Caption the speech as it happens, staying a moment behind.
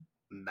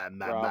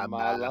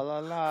Rama la la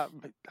la,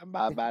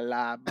 ba ba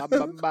la ba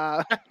ba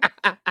ba.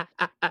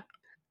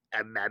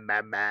 Ma ma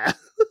ma ma.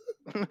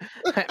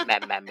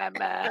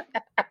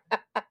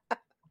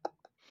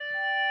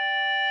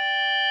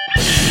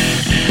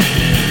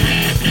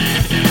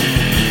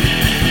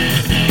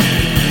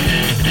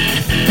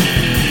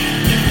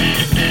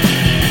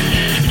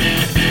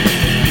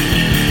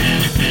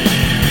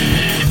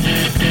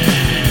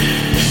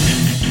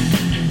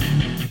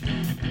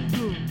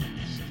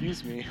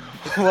 Excuse me.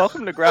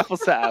 Welcome to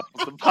Grapples to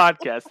Apples, the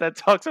podcast that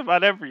talks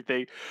about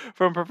everything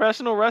from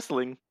professional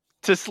wrestling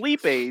to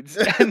sleep aids.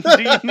 And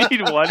do you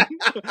need one?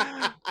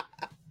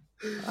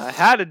 I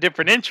had a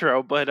different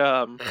intro, but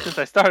since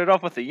I started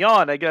off with a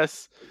yawn, I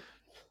guess.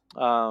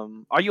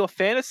 Are you a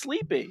fan of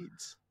sleep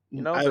aids?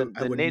 You know, I the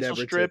would nasal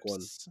never take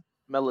one. strips,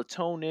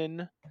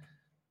 melatonin.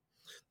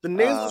 The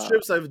nasal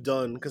strips I've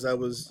done because I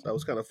was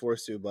kind of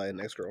forced to by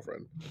an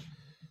ex-girlfriend.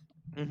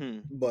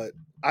 Mm-hmm. But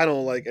I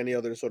don't like any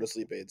other sort of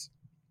sleep aids.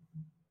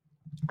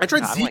 I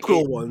tried I don't like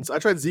ZzzQuil once. I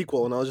tried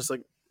ZzzQuil and I was just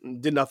like,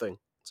 did nothing.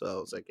 So I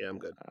was like, yeah, I'm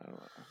good.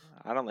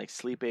 I don't like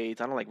sleep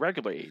aids. I don't like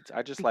regular aids.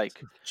 I just like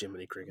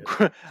Jiminy Cricket.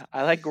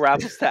 I like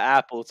Grapples to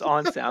Apples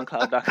on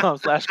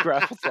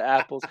SoundCloud.com/Grapples to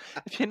Apples.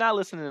 If you're not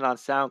listening on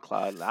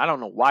SoundCloud, I don't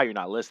know why you're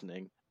not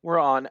listening. We're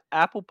on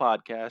Apple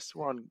Podcasts.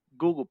 We're on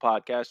Google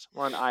Podcasts.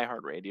 We're on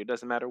iHeartRadio.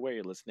 Doesn't matter where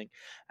you're listening,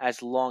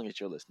 as long as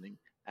you're listening.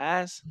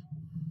 As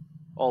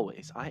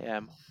always, I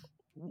am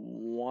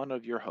one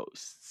of your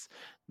hosts,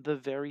 the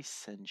very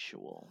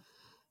sensual,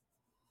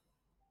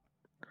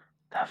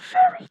 the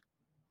very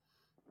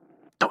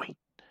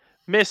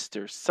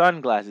Mr.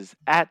 Sunglasses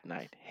at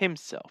Night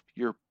himself,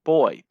 your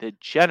boy, the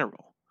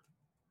general,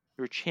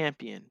 your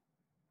champion,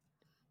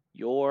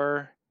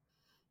 your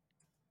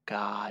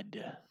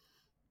god,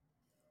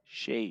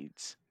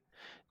 Shades,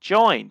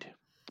 joined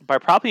by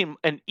probably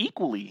an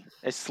equally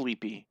as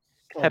sleepy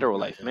hetero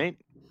life mate.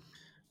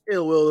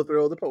 Ill Will the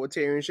Thrill, the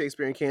Poetarian,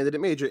 Shakespearean candidate,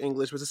 major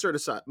English,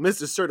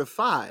 Mr.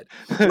 Certified.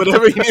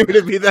 Whatever you need me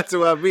to be, that's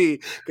who I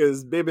be.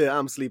 Because, baby,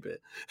 I'm sleeping.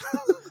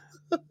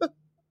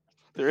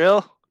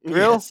 Thrill.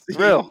 Yes.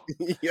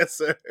 Yes,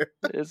 sir.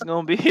 It's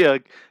gonna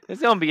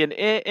be an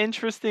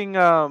interesting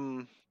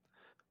hour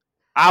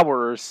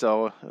or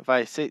so,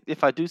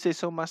 if I do say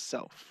so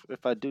myself.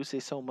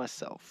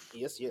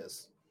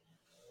 Yes.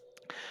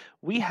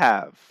 We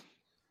have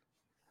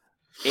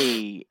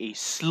a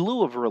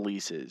slew of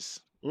releases.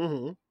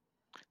 Mm-hmm.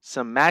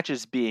 Some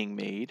matches being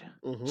made,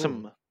 Mm-hmm.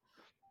 some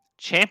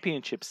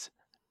championships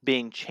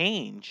being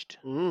changed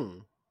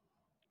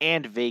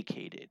and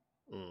vacated.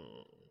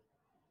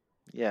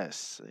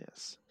 Yes.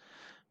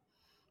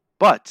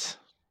 But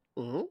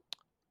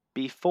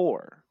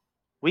before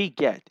we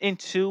get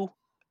into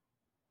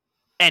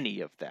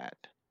any of that,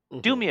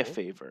 do me a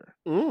favor.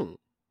 Ring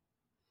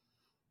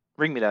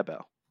me that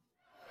bell.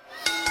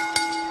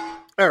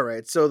 All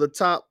right, so the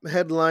top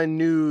headline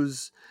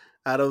news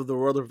out of the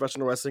world of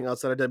professional wrestling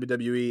outside of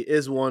WWE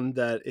is one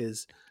that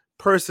is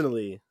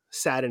personally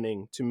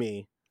saddening to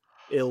me.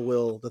 Ill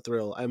Will the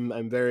Thrill.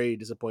 I'm very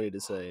disappointed to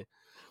say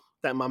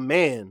that my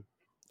man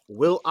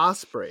Will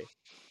Ospreay,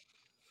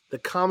 the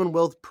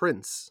Commonwealth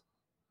Prince,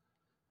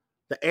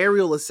 the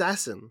aerial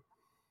assassin,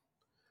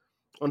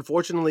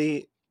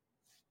 unfortunately,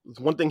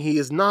 one thing he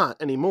is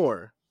not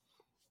anymore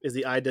is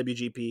the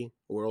IWGP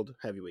World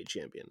Heavyweight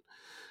Champion.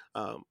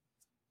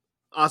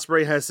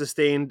 Ospreay has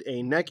sustained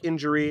a neck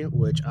injury,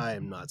 which I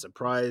am not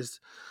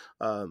surprised.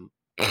 Of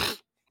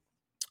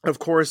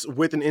course,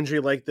 with an injury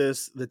like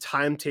this, the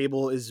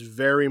timetable is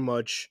very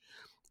much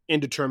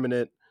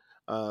indeterminate.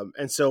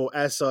 And so,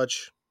 as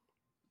such,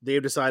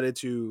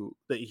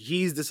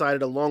 he's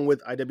decided along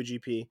with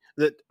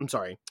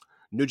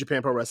New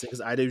Japan Pro Wrestling,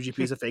 because IWGP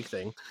is a fake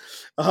thing.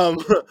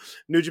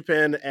 New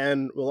Japan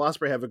and Will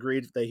Ospreay have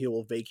agreed that he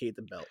will vacate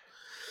the belt.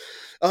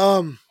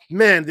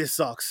 Man, this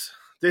sucks.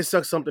 This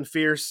sucks something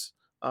fierce.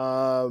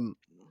 So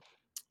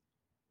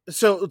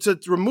to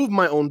remove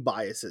my own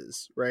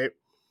biases, right?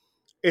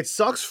 It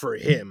sucks for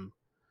him.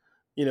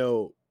 You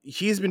know,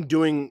 he's been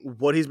doing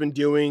what he's been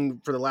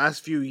doing for the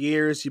last few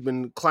years. He's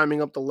been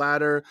climbing up the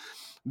ladder,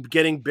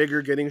 getting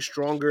bigger, getting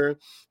stronger,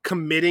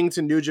 committing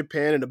to New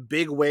Japan in a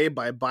big way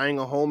by buying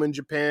a home in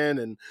Japan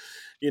and,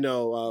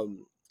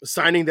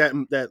 signing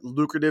that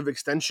lucrative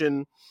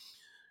extension.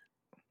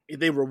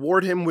 They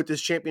reward him with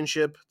this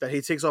championship that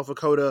he takes off of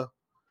Kota,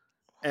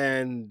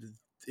 and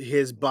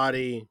his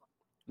body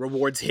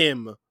rewards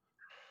him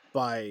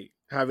by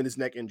having this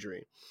neck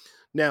injury.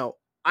 Now,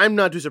 I'm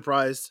not too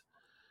surprised.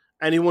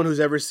 Anyone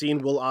who's ever seen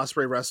Will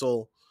Ospreay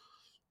wrestle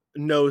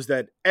knows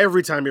that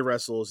every time he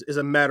wrestles is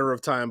a matter of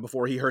time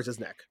before he hurts his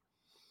neck.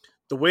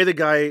 The way the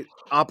guy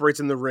operates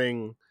in the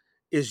ring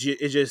is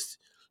just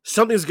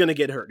something's going to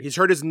get hurt. He's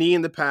hurt his knee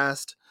in the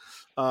past.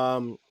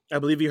 I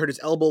believe he hurt his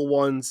elbow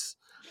once,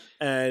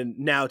 and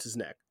now it's his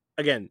neck.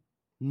 Again,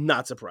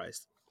 not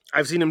surprised.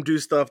 I've seen him do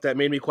stuff that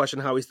made me question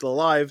how he's still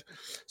alive.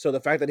 So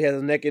the fact that he has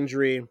a neck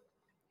injury,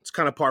 it's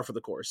kind of par for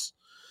the course.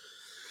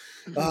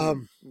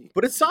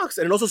 But it sucks.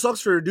 And it also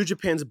sucks for New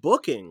Japan's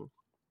booking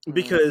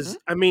because,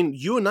 I mean,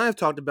 you and I have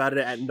talked about it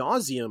ad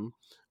nauseum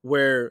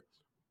where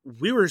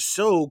we were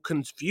so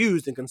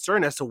confused and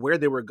concerned as to where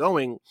they were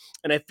going,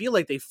 and I feel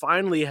like they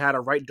finally had a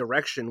right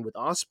direction with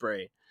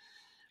Ospreay.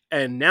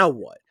 And now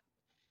what?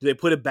 Do they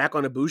put it back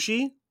on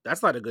Ibushi?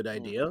 That's not a good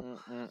idea.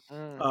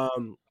 Mm-mm-mm-mm.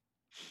 Um,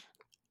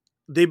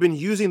 they've been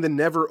using the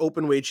Never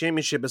Openweight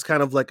Championship as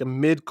kind of like a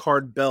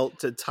mid-card belt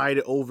to tide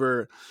it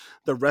over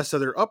the rest of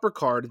their upper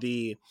card,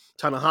 the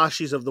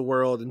Tanahashis of the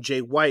world and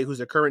Jay White, who's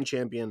the current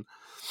champion.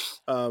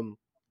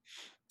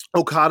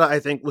 Okada, I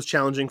think, was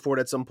challenging for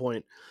it at some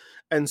point.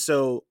 And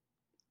so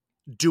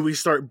do we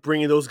start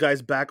bringing those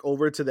guys back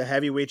over to the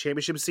heavyweight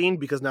championship scene?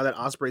 Because now that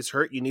Ospreay's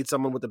hurt, you need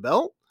someone with the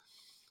belt?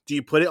 Do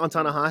you put it on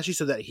Tanahashi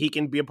so that he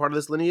can be a part of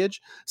this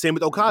lineage? Same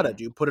with Okada. Mhm.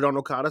 Do you put it on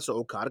Okada so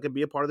Okada can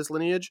be a part of this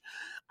lineage?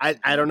 I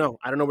Mhm. don't know.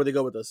 I don't know where they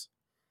go with this.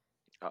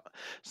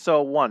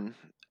 So one,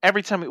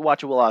 every time we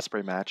watch a Will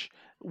Ospreay match,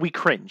 we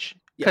cringe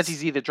because Yes.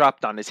 he's either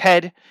dropped on his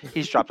head,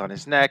 he's dropped on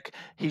his neck,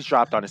 he's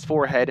dropped on his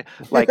forehead.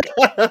 Like,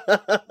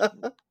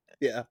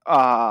 Yeah.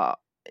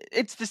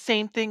 it's the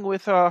same thing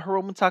with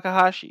Hiromu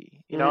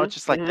Takahashi. You know, Hmm. it's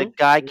just like the Hmm.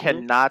 guy Hmm.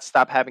 cannot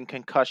stop having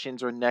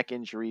concussions or neck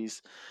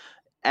injuries,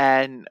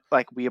 and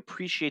like we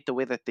appreciate the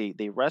way that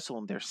they wrestle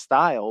and their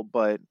style,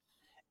 but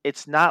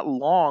it's not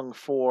long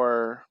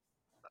for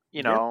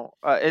Yeah.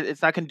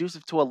 it's not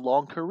conducive to a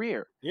long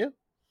career. Yeah.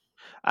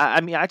 I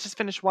mean, I just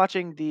finished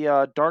watching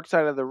the Dark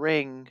Side of the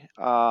Ring,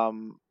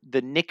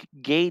 the Nick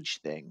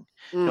Gage thing.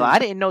 Mm. I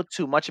didn't know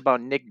too much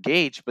about Nick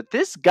Gage, but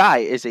this guy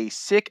is a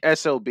sick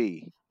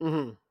SOB.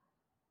 Hmm.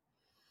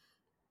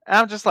 And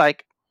I'm just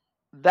like,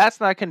 that's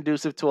not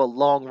conducive to a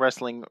long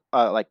wrestling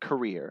like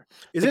career.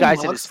 The Isn't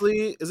guy's in his.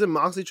 Moxley? Isn't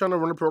Moxley trying to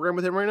run a program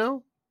with him right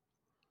now?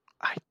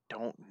 I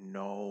don't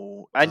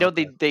know. I know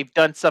Okay. they've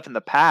done stuff in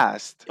the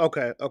past.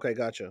 Okay. Okay.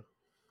 Gotcha.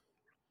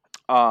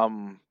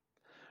 Um,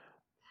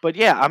 but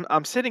yeah,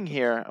 I'm sitting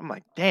here. I'm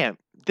like, damn,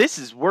 this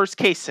is worst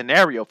case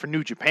scenario for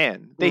New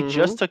Japan. They Hmm.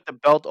 just took the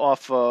belt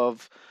off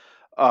of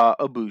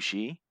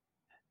Ibushi.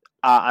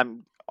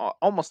 I'm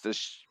almost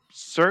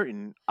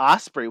certain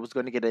Osprey was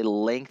going to get a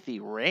lengthy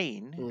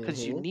reign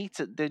because Hmm.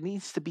 there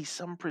needs to be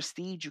some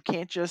prestige. You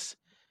can't just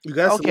You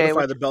gotta okay,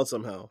 solidify the belt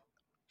somehow.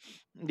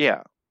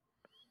 yeah.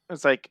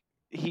 It's like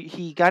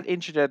he got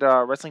injured at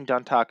Wrestling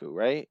Dantaku,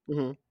 right?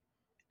 Hmm.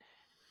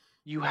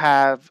 You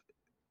have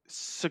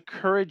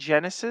Sakura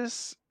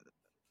Genesis,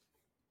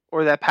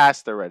 or that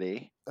passed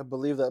already. I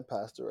believe that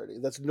passed already.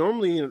 That's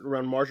normally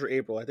around March or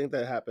April. I think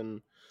that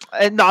happened.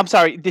 No, I'm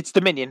sorry. It's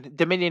Dominion.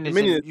 Dominion is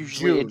Dominion is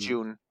usually in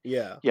June. June.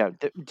 Yeah. Yeah,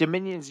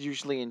 Dominion is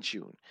usually in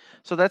June.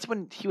 So that's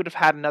when he would have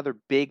had another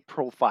big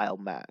profile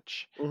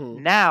match.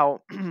 Hmm.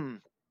 Now,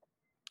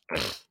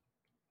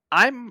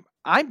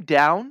 I'm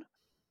down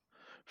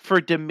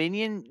for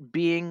Dominion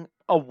being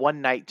a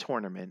one night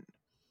tournament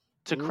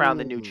to crown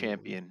the new Mm.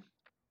 champion.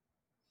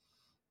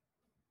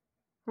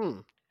 Hmm.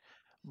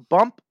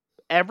 Bump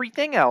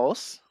everything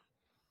else.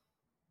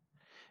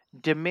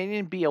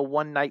 Dominion be a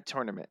one night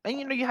tournament. And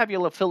you have your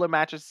little filler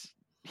matches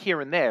here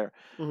and there,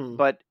 Hmm.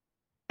 but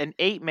an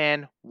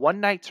 8-man one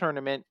night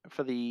tournament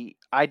for the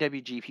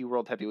IWGP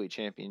World Heavyweight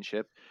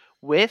Championship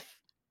with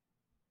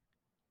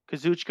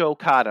Kazuchika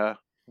Okada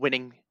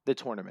winning the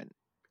tournament,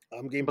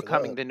 I'm game for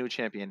becoming that. the new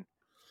champion.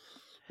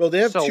 Well, they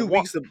have So 2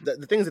 weeks.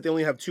 The thing is that they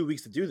only have 2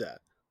 weeks to do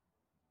that.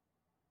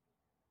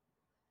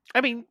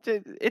 I mean,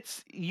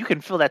 it's you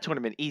can fill that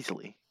tournament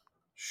easily.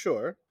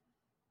 Sure.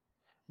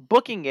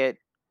 Booking it,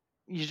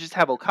 you just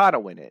have Okada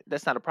win it.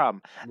 That's not a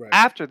problem. Right.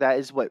 After that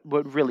is what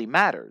really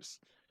matters,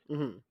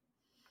 Hmm.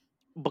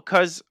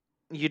 because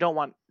you don't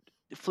want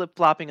flip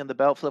flopping of the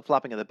belt.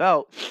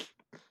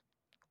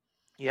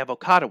 You have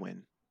Okada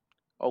win.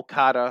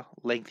 Okada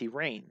lengthy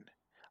reign.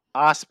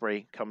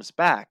 Osprey comes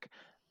back.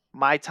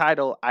 My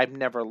title, I've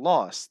never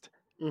lost.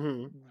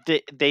 Hmm.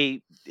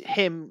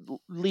 Him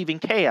leaving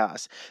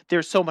Chaos.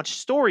 There's so much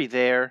story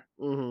there.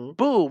 Hmm.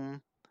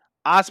 Boom,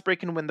 Osprey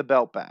can win the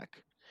belt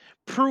back,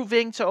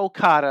 proving to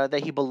Okada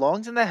that he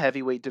belongs in the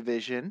heavyweight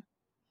division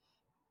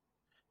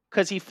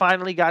because he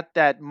finally got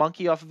that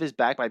monkey off of his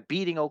back by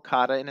beating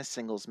Okada in a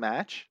singles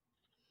match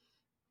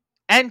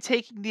and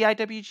taking the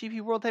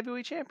IWGP World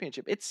Heavyweight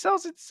Championship. It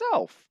sells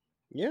itself.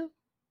 Yeah.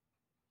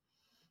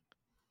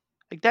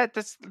 Like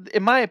that's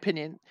in my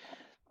opinion,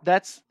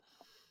 that's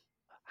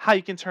how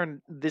you can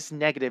turn this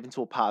negative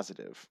into a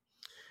positive.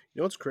 You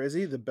know what's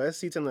crazy? The best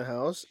seats in the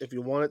house, if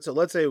you want it. So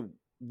let's say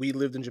we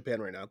lived in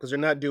Japan right now, because they're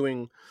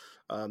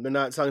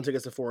not selling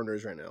tickets to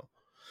foreigners right now.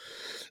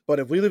 But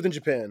if we lived in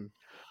Japan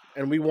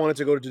and we wanted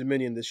to go to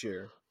Dominion this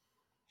year,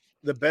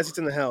 the best seats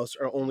in the house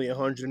are only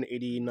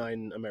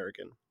 189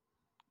 American.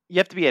 You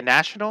have to be a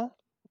national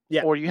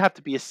Yeah. or you have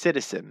to be a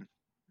citizen.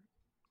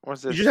 Or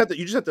is You this just have to.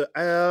 You just have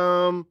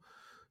to.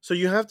 So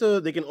you have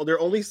to. They can. They're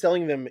only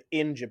selling them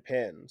in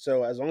Japan.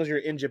 So as long as you're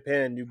in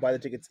Japan, you buy the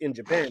tickets in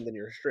Japan, then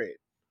you're straight.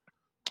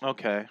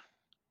 okay?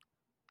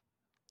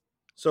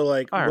 So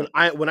like All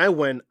right. when I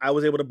went, I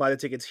was able to buy the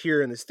tickets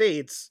here in the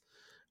States,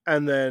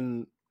 and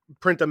then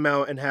print them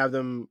out and have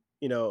them,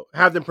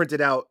 have them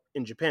printed out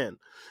in Japan.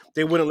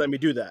 They wouldn't let me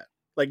do that.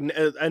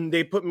 And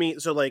they put me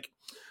so like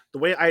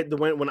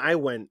when I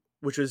went,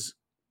 which was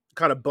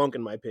kind of bunk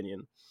in my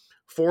opinion.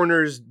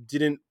 Foreigners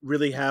didn't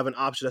really have an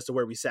option as to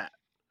where we sat.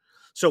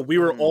 So we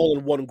were all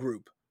in one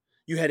group.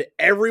 You had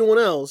everyone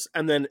else,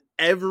 and then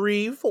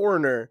every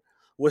foreigner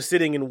was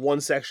sitting in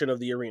one section of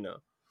the arena.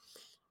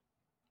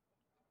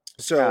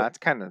 So that's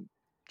kind of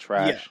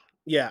trash.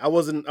 Yeah, I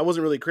wasn't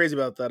really crazy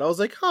about that. I was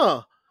like,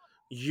 huh,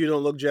 you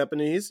don't look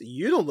Japanese.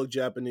 You don't look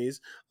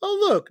Japanese.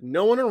 Oh, look,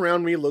 no one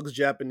around me looks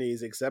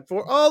Japanese except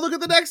for, oh, look at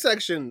the next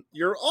section.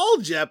 You're all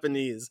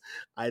Japanese.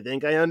 I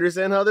think I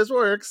understand how this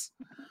works.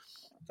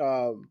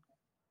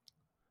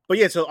 But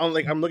yeah, so I'm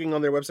looking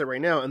on their website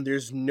right now, and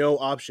there's no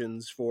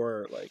options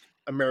for like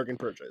American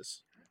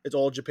purchase. It's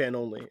all Japan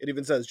only. It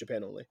even says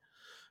Japan only.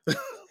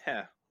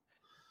 Yeah,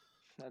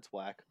 that's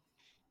whack.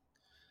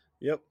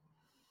 Yep.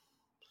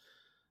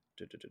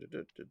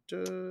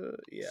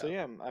 Yeah. So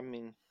yeah, I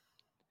mean,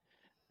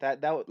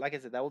 that would, like I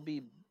said, that would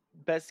be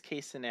best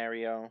case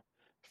scenario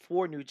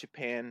for New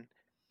Japan.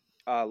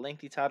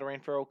 Lengthy title reign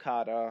for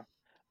Okada.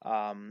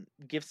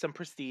 Give some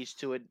prestige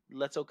to it.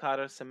 Lets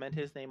Okada cement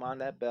his name on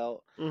that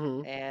belt,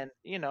 and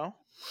you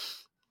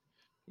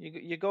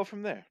go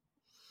from there.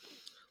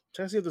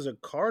 Trying to see if there's a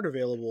card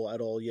available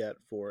at all yet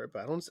for it,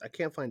 but I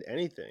can't find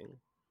anything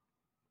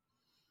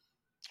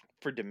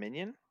for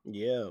Dominion.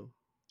 Yeah,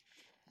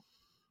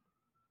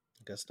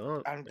 I guess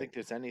not. I don't think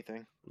there's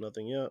anything.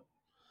 Nothing yet.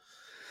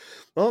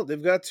 Well,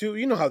 they've got to.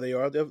 You know how they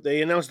are.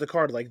 They announced the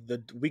card like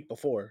the week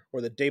before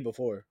or the day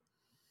before.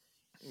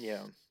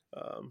 Yeah.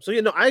 So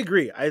no, I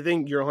agree. I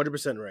think you're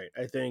 100% right.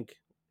 I think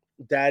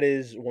that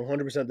is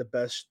 100% the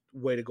best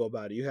way to go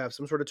about it. You have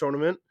some sort of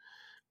tournament,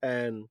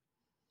 and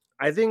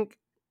I think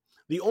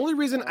the only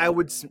reason I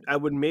would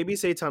maybe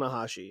say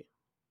Tanahashi,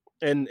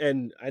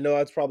 and I know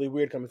that's probably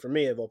weird coming from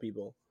me of all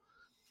people,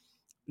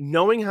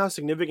 knowing how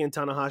significant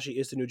Tanahashi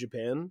is to New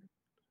Japan,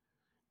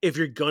 if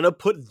you're gonna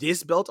put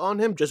this belt on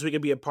him just so he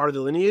can be a part of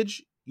the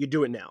lineage, you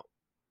do it now.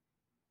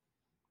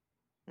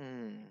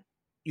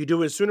 You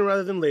do it sooner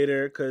rather than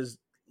later, because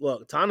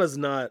look, Tana's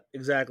not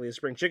exactly a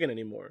spring chicken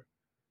anymore.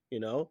 You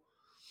know,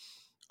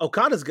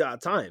 Okada's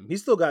got time.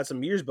 He's still got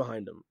some years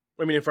behind him.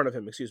 I mean, in front of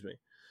him, excuse me.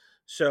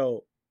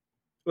 So,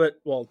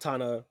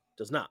 Tana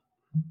does not.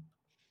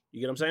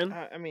 You get what I'm saying?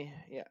 I mean,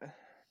 yeah.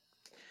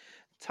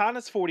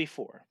 Tana's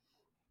 44.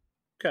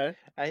 Okay.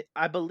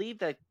 I believe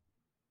that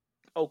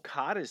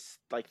Okada's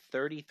like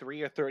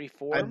 33 or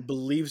 34. I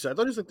believe so. I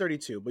thought he was like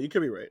 32, but you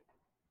could be right.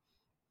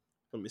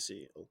 Let me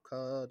see.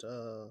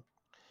 Okada.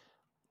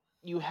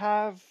 You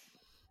have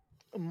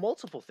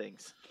multiple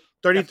things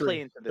 33. that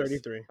play into this.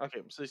 33.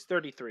 Okay, so he's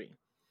 33.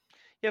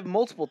 You have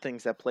multiple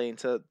things that play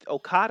into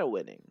Okada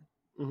winning.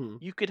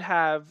 You could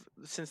have,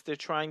 since they're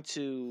trying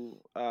to,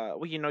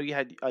 you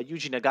had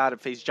Yuji Nagata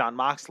face Jon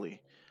Moxley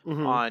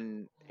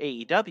on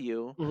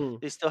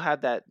AEW. They still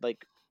had that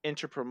like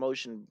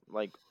inter-promotion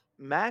like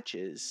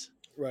matches.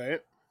 Right.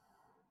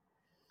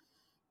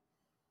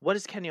 What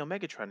is Kenny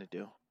Omega trying to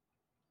do?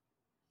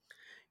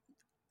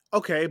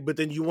 Okay, but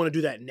then you want to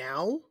do that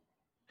now?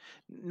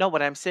 No,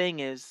 what I'm saying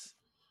is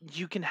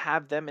you can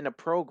have them in a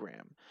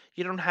program.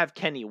 You don't have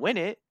Kenny win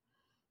it.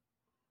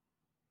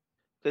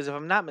 Because if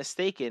I'm not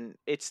mistaken,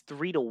 it's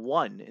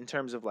 3-1 in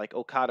terms of like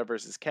Okada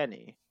versus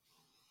Kenny.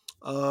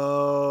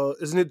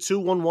 Isn't it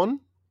 2-1-1?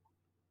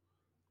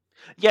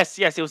 Yes,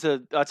 it was a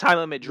time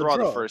limit draw,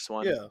 the first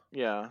one.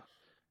 Yeah.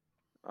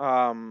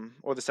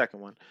 Or the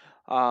second one.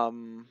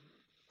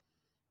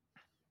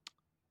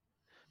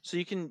 So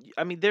you can,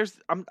 I mean,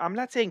 I'm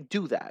not saying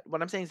do that.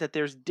 What I'm saying is that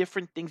there's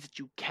different things that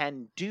you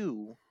can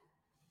do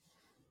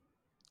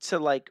to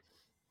like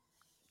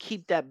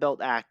keep that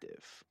belt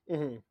active.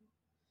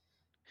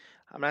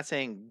 I'm not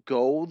saying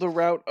go the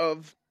route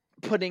of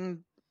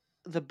putting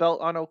the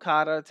belt on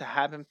Okada to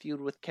have him feud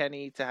with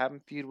Kenny, to have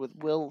him feud with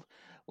Will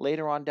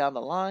later on down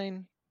the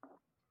line.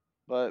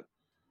 But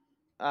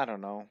I don't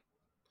know.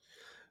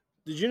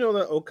 Did you know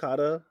that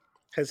Okada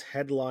has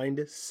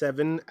headlined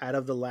 7 out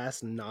of the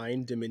last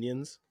 9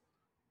 Dominions?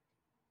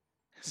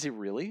 Is he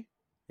really?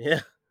 Yeah.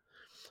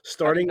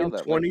 Starting in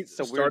 20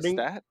 starting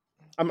stat?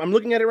 I'm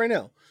looking at it right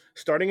now.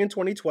 Starting in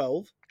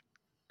 2012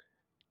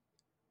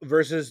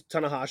 versus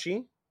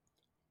Tanahashi,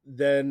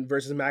 then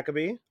versus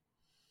Maccabi.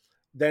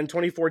 Then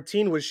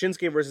 2014 was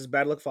Shinsuke versus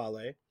Bad Luck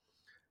Fale.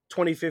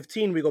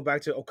 2015 we go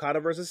back to Okada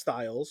versus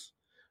Styles,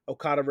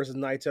 Okada versus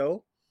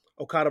Naito,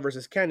 Okada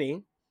versus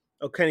Kenny,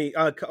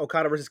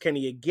 Okada versus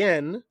Kenny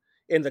again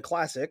in the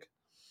Classic,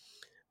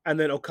 and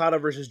then Okada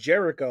versus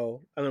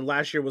Jericho, and then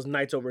last year was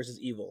Naito versus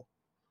Evil.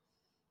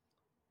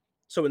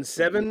 So in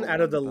 7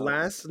 out of the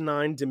last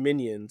 9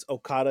 Dominions,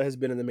 Okada has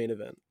been in the main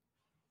event.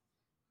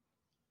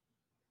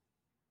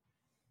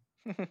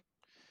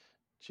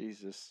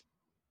 Jesus.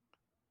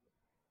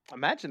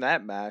 Imagine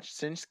that match.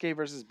 Shinsuke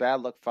versus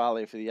Bad Luck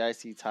Fale for the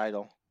IC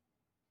title.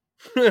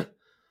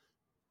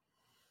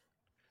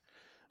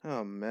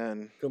 Oh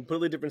man.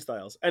 Completely different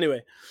styles.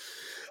 Anyway,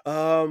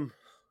 so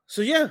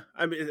yeah,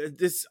 I mean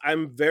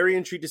I'm very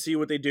intrigued to see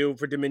what they do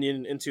for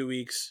Dominion in 2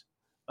 weeks.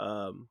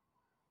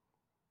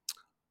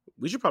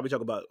 We should probably talk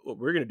about what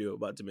we're going to do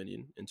about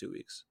Dominion in 2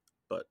 weeks,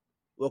 but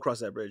we'll cross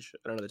that bridge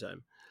at another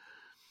time.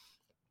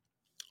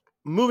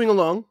 moving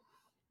along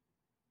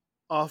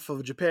off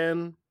of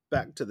Japan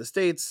back to the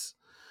States.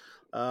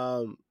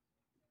 Um,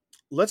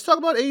 let's talk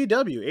about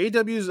AEW.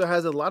 AEW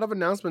has a lot of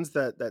announcements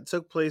that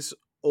took place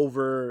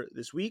over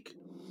this week.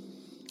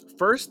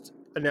 First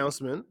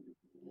announcement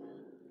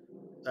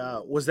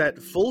was that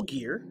Full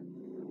Gear,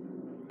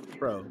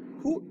 bro.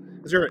 Who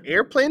is there? An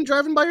airplane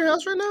driving by your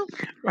house right now?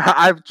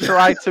 I've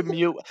tried to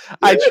mute.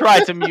 I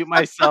tried to mute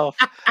myself.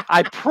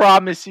 I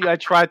promise you, I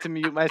tried to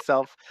mute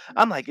myself.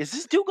 I'm like, is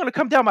this dude gonna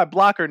come down my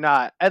block or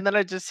not? And then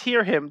I just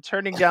hear him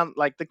turning down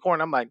like the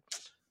corner. I'm like,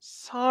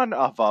 son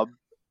of a.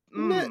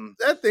 Man, Mm.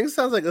 that thing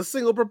sounds like a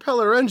single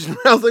propeller engine.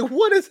 I was like,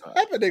 what is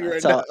happening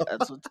right now?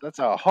 That's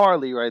a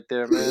Harley right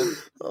there, man.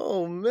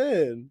 Oh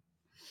man.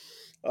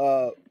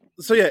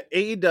 So yeah,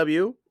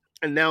 AEW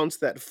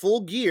announced that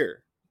Full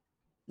Gear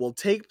will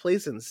take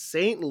place in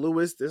St.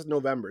 Louis this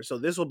November. So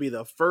this will be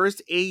the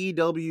first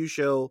AEW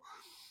show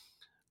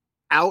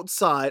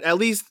outside, at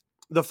least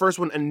the first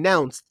one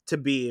announced to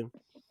be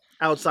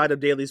outside of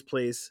Daly's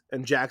Place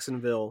and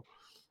Jacksonville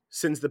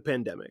since the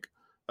pandemic.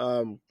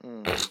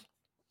 Mm.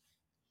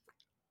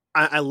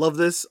 I love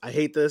this. I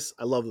hate this.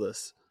 I love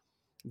this.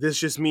 This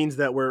just means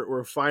that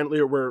we're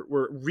finally we're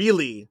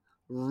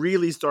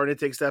really starting to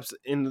take steps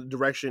in the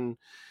direction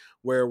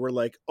where we're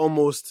like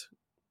almost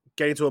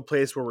getting to a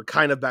place where we're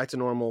kind of back to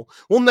normal.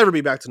 We'll never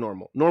be back to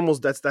normal. Normal's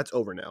that's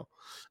over now.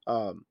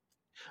 Um,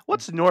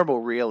 What's normal,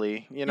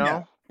 really?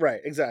 yeah,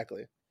 right,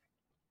 exactly.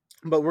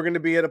 But we're going to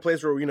be at a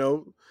place where we're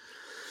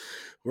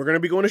going to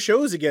be going to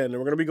shows again, and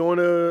we're going to be going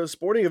to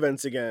sporting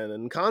events again,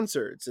 and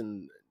concerts,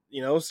 and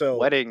so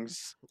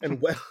Weddings.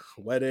 and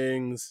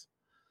weddings.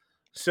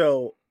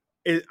 So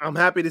I'm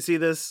happy to see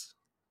this.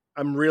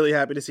 I'm really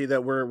happy to see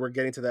that we're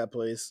getting to that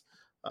place.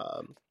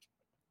 Um,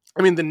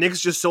 I mean, the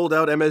Knicks just sold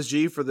out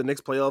MSG for the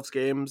Knicks playoffs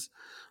games.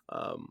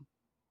 Um,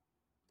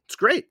 it's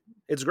great.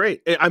 It's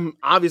great. I'm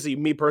obviously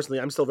me personally.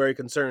 I'm still very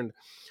concerned.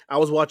 I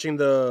was watching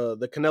the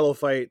Canelo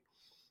fight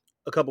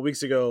a couple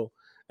weeks ago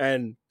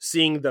and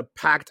seeing the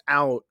packed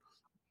out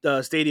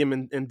stadium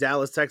in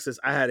Dallas, Texas.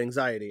 I had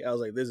anxiety. I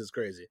was like, this is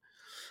crazy.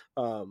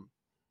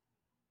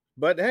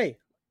 But hey,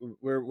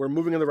 we're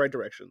moving in the right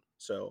direction.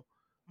 So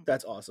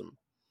that's awesome.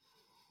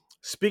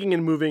 Speaking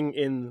and moving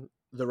in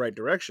the right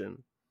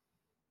direction,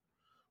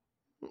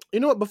 you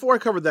know what? Before I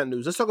cover that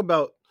news, let's talk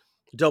about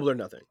Double or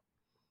Nothing.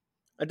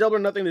 At Double or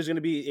Nothing, there's going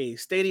to be a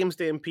Stadium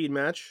Stampede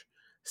match,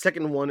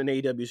 second one in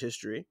AEW's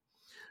history.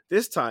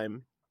 This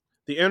time,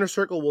 the Inner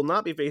Circle will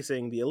not be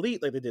facing the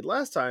Elite like they did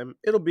last time.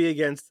 It'll be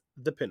against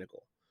the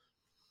Pinnacle,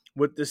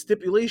 with the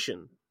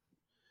stipulation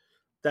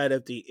that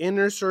if the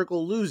Inner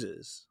Circle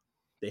loses,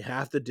 they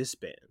have to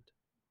disband.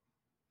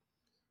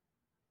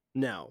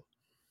 Now,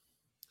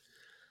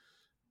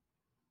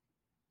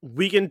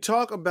 we can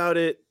talk about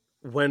it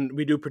when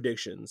we do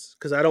predictions,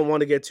 because I don't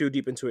want to get too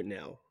deep into it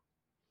now.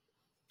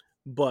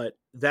 But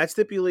that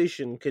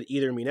stipulation could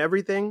either mean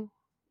everything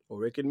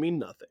or it could mean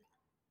nothing.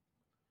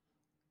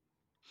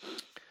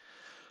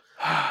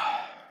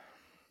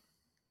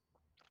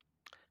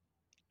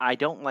 I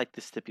don't like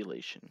the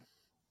stipulation.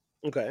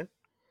 Okay.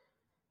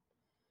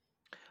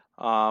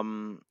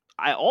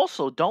 I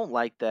also don't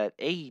like that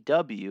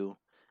AEW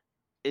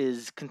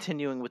is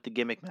continuing with the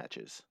gimmick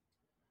matches.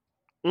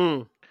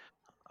 Mm,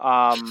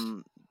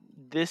 Um,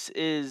 this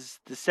is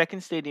the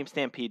second Stadium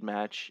Stampede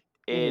match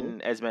mm-hmm.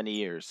 in as many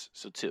years,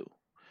 so 2.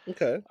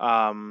 Okay.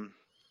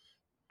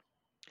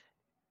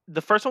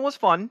 The first one was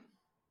fun.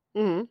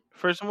 Mm-hmm.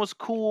 First one was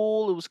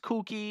cool. It was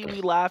kooky.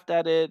 We laughed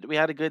at it. We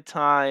had a good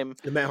time.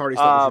 The Matt Hardy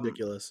stuff was Um,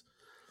 ridiculous.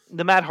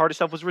 the Matt Hardy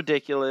stuff was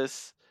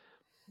ridiculous.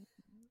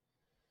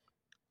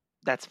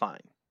 That's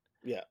fine.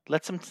 Yeah.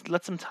 Let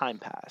some time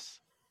pass.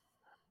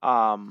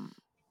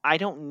 I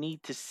don't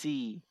need to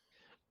see,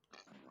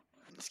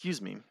 excuse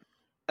me,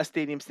 a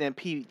Stadium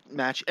Stampede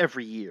match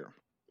every year.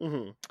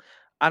 Mm-hmm.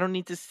 I don't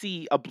need to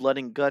see a blood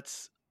and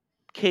guts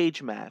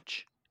cage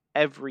match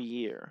every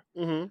year.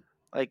 Mm-hmm.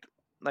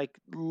 Like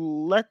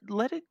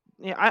let it.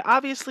 Yeah, I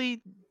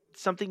obviously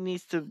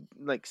something's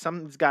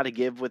got to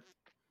give with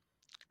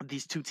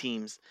these two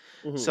teams.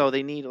 Mm-hmm. So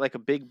they need like a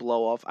big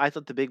blow off. I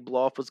thought the big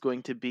blow off was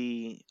going to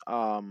be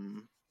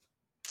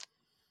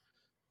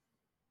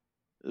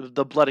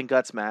the blood and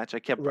guts match.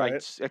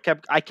 Right.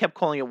 I kept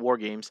calling it War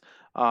Games.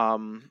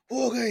 War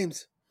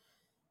Games.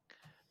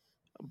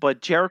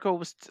 But Jericho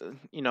was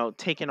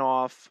taken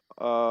off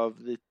of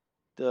the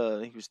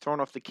he was thrown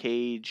off the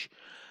cage,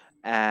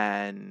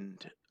 and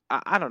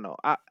I don't know.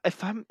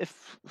 If I'm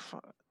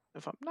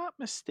not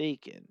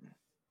mistaken,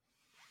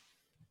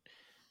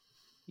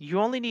 you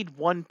only need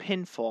one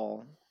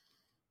pinfall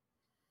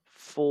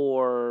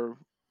for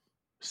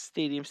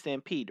Stadium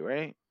Stampede,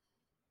 right?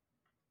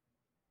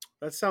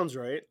 That sounds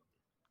right.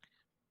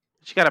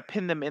 You got to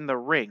pin them in the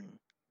ring.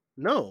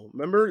 No,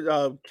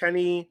 remember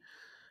Kenny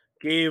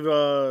gave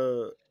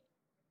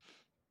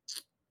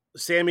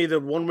Sammy the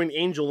one wing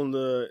angel in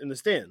the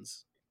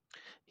stands.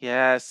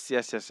 Yes.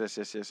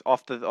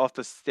 Off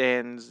the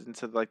stands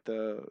into like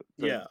the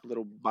Yeah,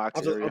 little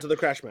box area. onto the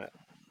crash mat.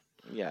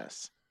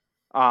 Yes.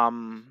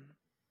 Um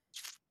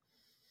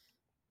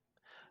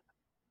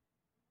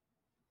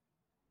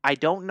I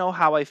don't know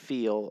how I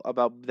feel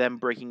about them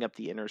breaking up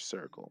the inner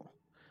circle.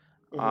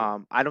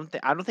 Hmm. I don't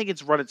think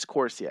it's run its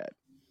course yet.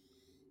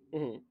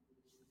 Hmm.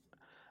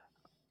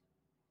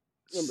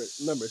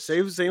 Remember, S-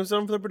 save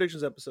some for the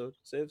predictions episode.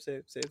 Save.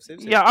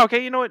 Yeah,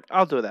 okay, you know what?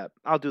 I'll do that.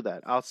 I'll do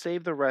that. I'll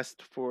save the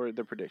rest for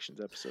the predictions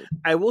episode,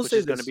 I will which say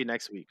is going to this, be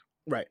next week.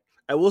 right.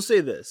 I will say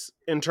this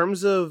in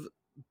terms of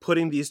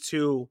putting these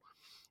two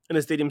in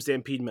a Stadium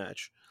Stampede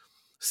match.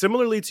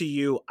 Similarly to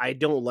you, I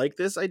don't like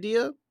this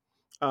idea.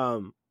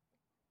 Um,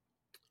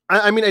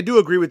 I mean, I do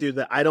agree with you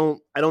that I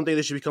don't think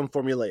this should become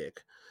formulaic.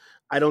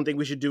 I don't think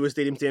we should do a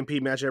Stadium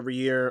Stampede match every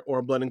year or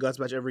a Blood and Guts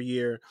match every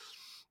year.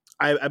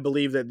 I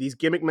believe that these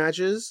gimmick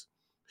matches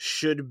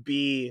should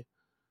be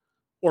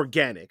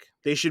organic.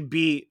 They should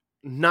be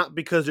not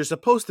because they're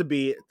supposed to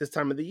be at this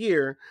time of the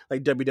year,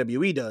 like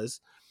WWE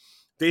does.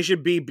 They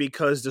should be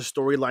because the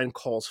storyline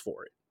calls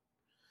for it.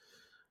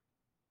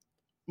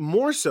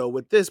 More so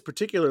with this,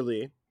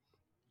 particularly,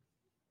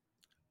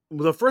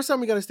 the first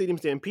time we got a Stadium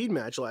Stampede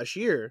match last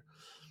year,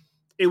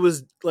 it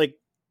was like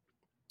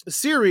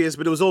serious,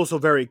 but it was also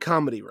very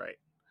comedy, right?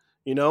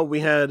 You know, we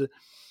had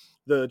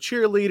the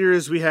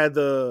cheerleaders, we had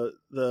the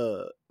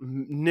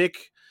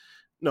Nick,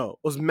 no, it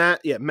was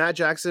Matt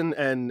Jackson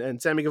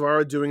and Sammy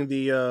Guevara doing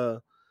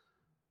the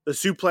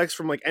suplex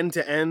from like end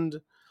to end.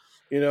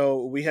 You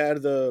know, we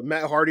had the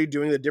Matt Hardy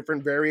doing the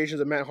different variations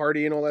of Matt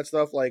Hardy and all that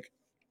stuff. Like,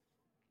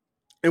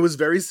 it was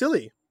very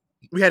silly.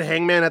 We had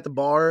Hangman at the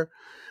bar.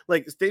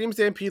 Like, Stadium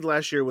Stampede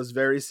last year was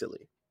very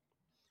silly.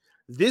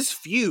 This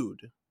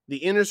feud, the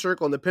Inner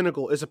Circle and the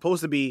Pinnacle, is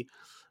supposed to be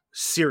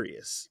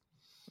serious.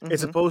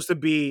 It's Hmm. supposed to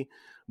be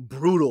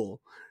brutal.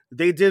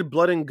 They did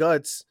Blood and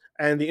Guts,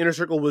 and the Inner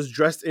Circle was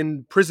dressed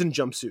in prison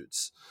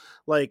jumpsuits.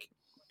 Like,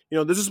 you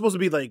know, this is supposed to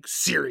be like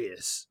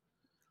serious.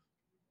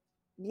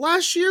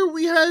 Last year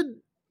we had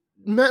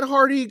Matt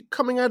Hardy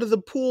coming out of the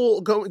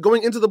pool,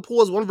 going into the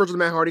pool as one version of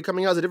Matt Hardy,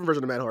 coming out as a different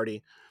version of Matt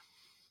Hardy.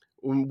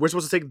 We're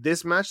supposed to take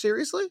this match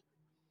seriously?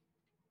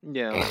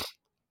 Yeah.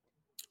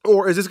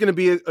 Or is this going to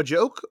be a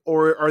joke?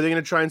 Or are they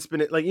going to try and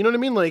spin it? Like, you know what I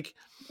mean? Like,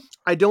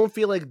 I don't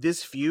feel like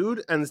this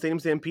feud and the Stadium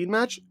Stampede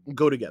match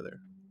go together.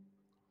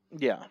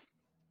 Yeah.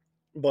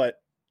 But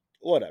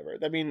whatever.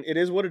 I mean, it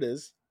is what it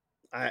is.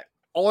 I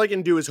All I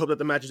can do is hope that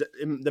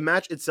the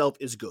match itself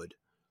is good.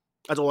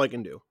 That's all I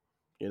can do.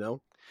 You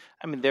know?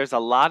 I mean, there's a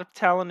lot of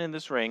talent in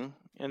this ring,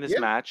 in this Yeah.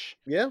 match.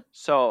 Yeah.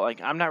 So,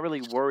 like, I'm not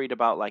really worried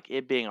about like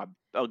it being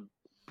a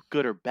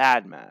good or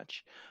bad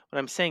match. What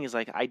I'm saying is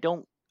like I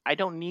don't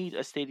need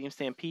a Stadium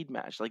Stampede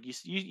match. Like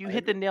you I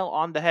hit the agree. nail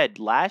on the head.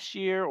 Last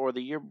year or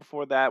the year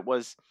before that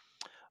was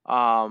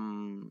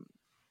um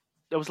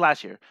it was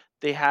last year.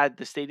 They had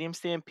the Stadium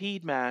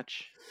Stampede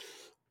match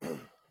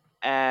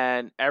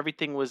and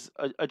everything was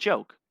a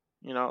joke.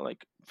 You know,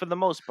 like for the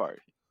most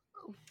part.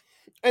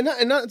 And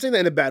not saying that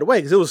in a bad way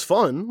because it was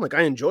fun. Like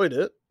I enjoyed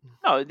it.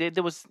 No,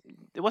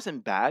 it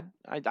wasn't bad.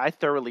 I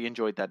thoroughly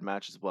enjoyed that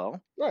match as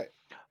well. Right.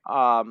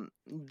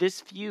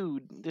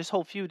 This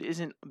whole feud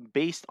isn't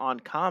based on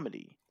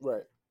comedy.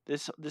 Right.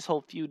 This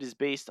whole feud is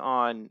based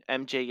on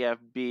MJF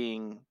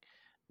being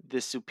the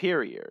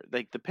superior,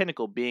 like the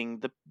Pinnacle being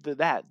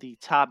the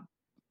top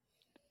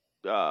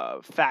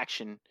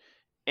faction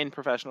in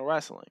professional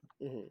wrestling.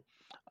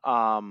 Hmm.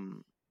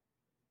 Um,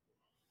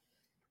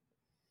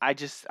 I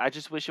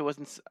just wish it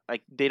wasn't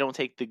like they don't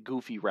take the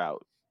goofy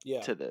route Yeah.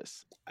 to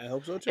this, I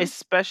hope so too.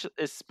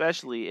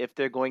 especially if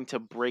they're going to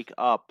break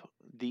up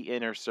the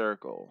inner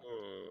circle.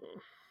 Mm.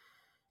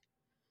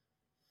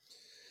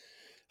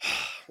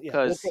 Yeah.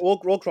 Because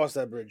We'll cross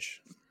that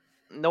bridge.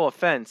 no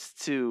offense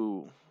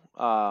to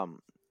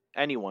um,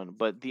 anyone,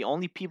 but the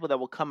only people that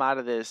will come out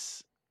of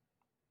this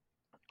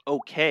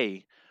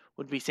okay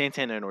would be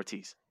Santana and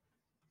Ortiz.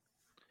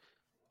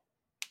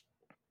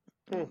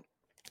 Hmm. Mm,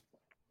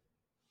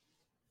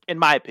 in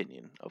my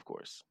opinion, of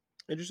course.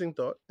 Interesting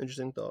thought.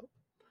 Interesting thought.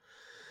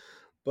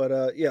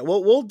 But yeah,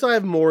 we'll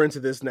dive more into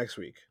this next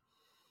week.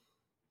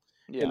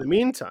 In Yeah. the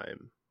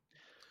meantime,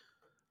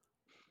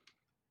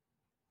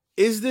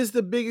 is this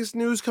the biggest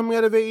news coming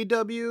out of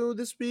AEW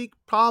this week?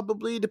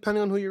 Probably,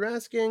 depending on who you're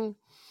asking.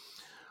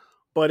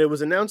 But it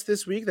was announced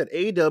this week that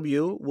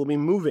AEW will be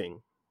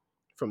moving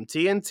from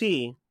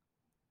TNT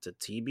to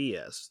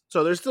TBS.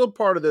 So they're still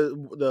part of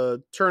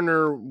the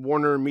Turner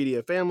Warner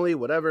Media family,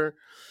 whatever.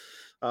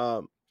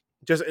 Um,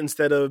 just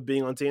instead of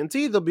being on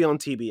TNT, they'll be on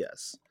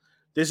TBS.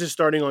 This is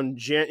starting on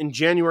in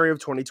January of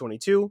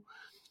 2022.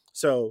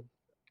 So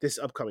this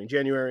upcoming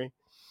January.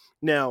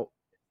 Now,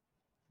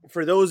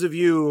 for those of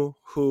you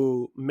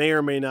who may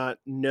or may not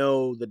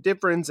know the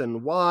difference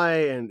and why,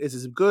 and is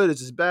this good, is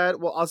this bad?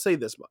 Well, I'll say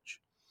this much.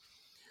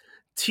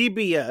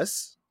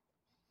 TBS,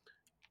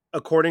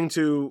 according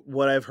to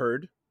what I've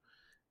heard,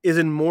 is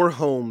in more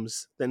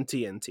homes than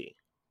TNT.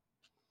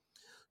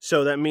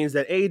 So that means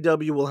that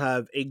AEW will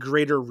have a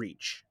greater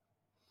reach.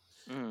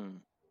 Mm.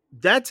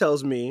 That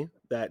tells me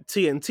that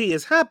TNT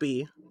is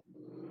happy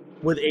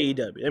with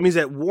AEW. That means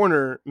that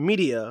Warner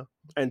Media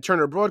and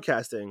Turner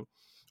Broadcasting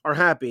are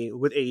happy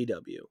with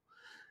AEW.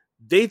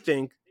 They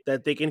think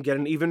that they can get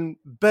an even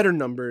better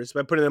numbers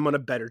by putting them on a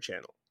better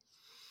channel.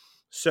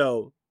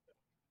 So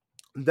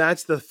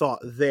that's the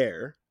thought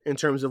there in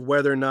terms of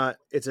whether or not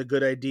it's a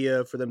good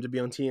idea for them to be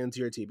on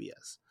TNT or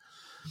TBS.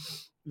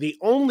 The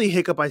only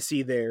hiccup I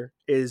see there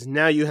is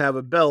now you have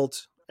a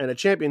belt and a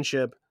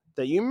championship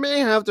that you may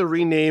have to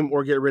rename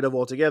or get rid of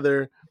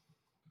altogether,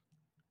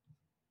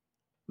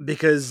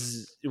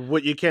 because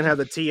what you can't have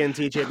the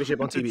TNT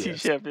championship on The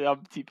TBS. champion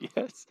on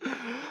TBS.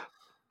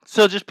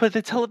 So just put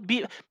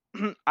the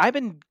I've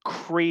been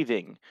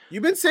craving,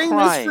 You've been saying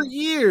this for crying,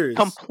 years.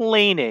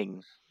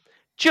 complaining.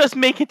 Just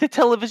make it the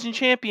television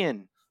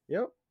champion.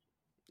 Yep.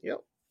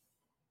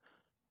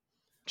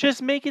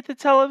 Just make it the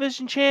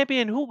television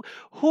champion.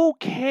 Who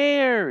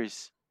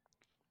cares?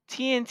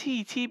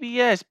 TNT,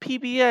 TBS,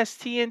 PBS,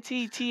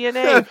 TNT,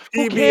 TNA.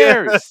 Who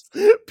cares?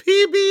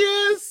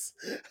 PBS.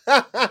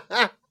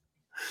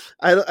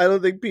 I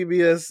don't think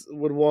PBS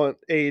would want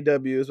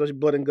AEW, especially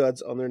Blood and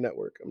Guts, on their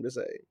network. I'm just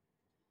saying.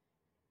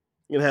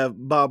 You can have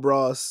Bob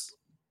Ross,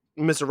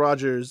 Mr.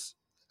 Rogers,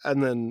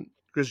 and then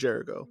Chris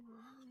Jericho.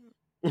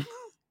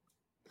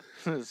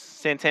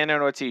 Santana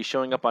and Ortiz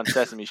showing up on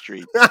Sesame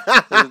Street.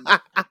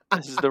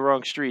 This is the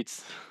wrong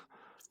streets.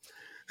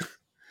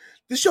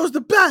 This show's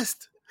the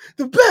best.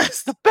 The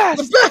best. The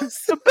best. The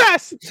best. The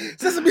best.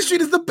 Sesame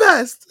Street is the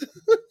best.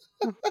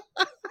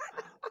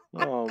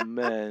 Oh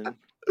man.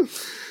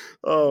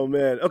 Oh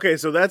man. Okay,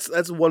 so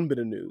that's one bit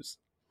of news.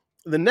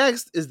 The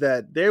next is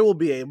that there will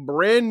be a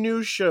brand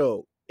new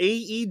show,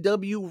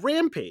 AEW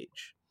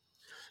Rampage.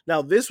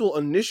 Now, this will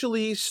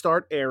initially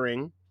start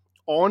airing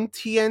on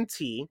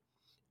TNT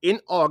in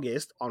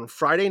August on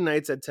Friday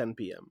nights at 10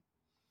 p.m.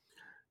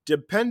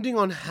 Depending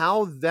on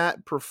how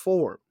that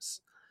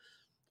performs,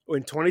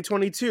 in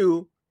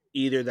 2022,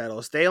 either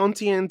that'll stay on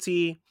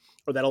TNT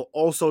or that'll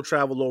also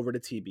travel over to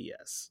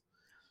TBS.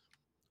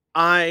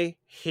 I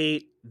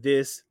hate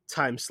this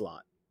time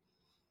slot.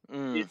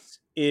 It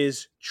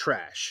is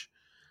trash.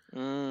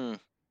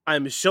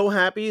 I'm so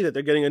happy that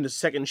they're getting a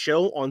second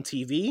show on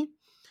TV,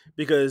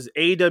 because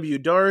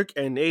AEW Dark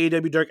and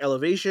AEW Dark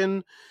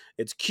Elevation,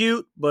 it's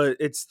cute, but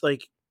it's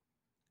like,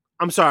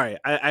 I'm sorry,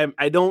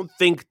 I don't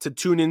think to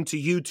tune into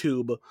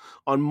YouTube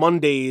on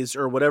Mondays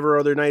or whatever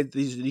other night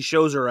these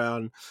shows are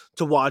on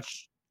to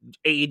watch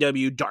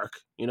AEW Dark,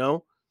 you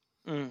know?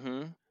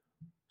 Mm-hmm.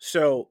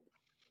 So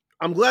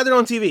I'm glad they're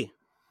on TV.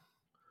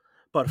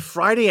 But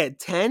Friday at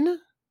 10?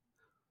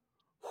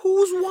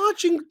 Who's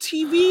watching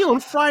TV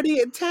on Friday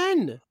at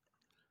 10?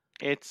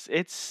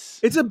 It's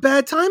a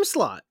bad time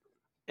slot.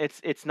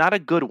 It's not a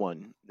good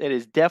one. It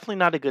is definitely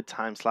not a good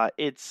time slot.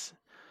 It's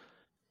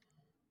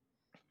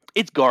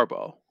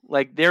garbo.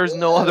 Like, there's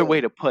no other way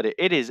to put it.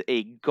 It is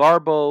a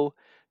garbo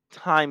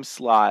time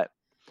slot.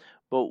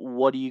 But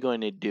what are you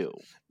going to do?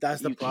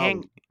 That's the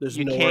problem.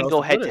 You can't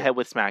go head to head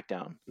with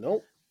SmackDown.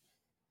 Nope.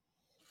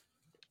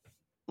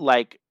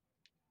 Like,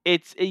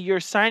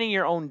 you're signing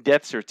your own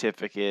death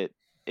certificate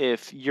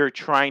if you're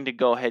trying to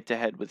go head to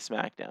head with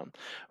SmackDown.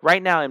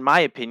 Right now, in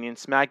my opinion,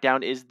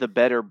 SmackDown is the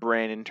better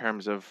brand in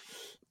terms of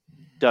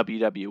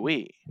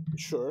WWE.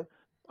 Sure.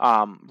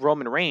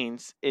 Roman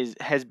Reigns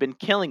has been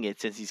killing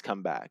it since he's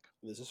come back.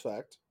 This is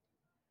fact.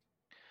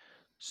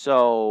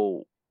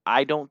 So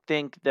I don't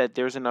think that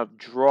there's enough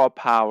draw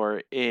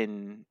power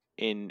in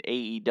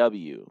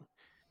AEW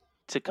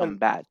to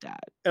combat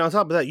that. And on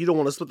top of that, you don't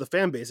want to split the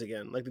fan base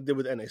again, like they did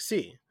with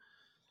NXT.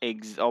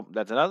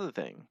 That's another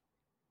thing.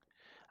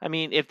 I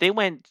mean, if they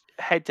went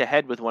head to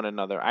head with one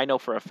another, I know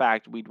for a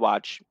fact we'd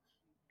watch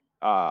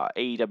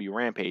AEW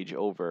Rampage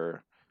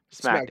over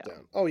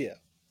SmackDown. Oh yeah,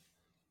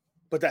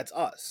 but that's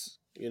us,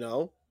 you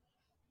know.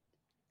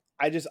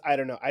 I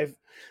don't know.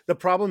 The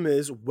problem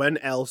is, when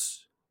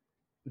else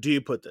do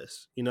you put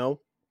this? You know,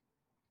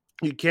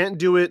 you can't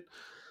do it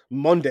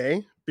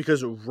Monday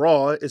because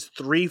Raw is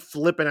 3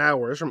 flipping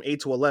hours from 8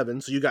 to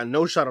 11, so you got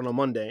no shot on a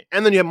Monday.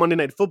 And then you have Monday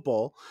Night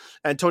Football,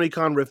 and Tony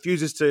Khan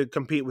refuses to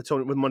compete with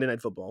Monday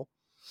Night Football.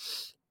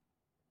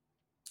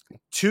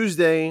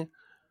 Tuesday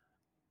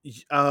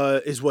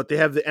is what they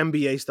have, the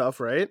NBA stuff,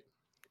 right?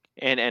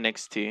 And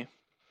NXT.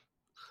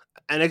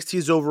 NXT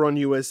is over on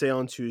USA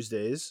on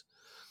Tuesdays.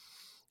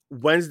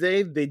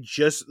 Wednesday,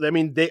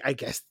 I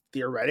guess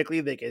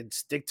theoretically they could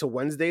stick to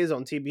Wednesdays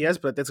on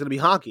TBS, but that's going to be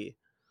hockey.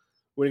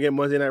 We're going to get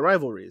Monday Night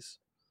Rivalries.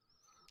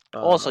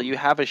 Also, you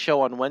have a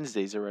show on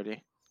Wednesdays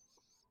already.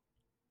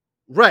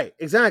 Right,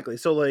 exactly.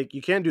 So, like,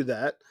 you can't do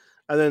that.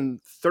 And then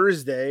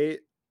Thursday,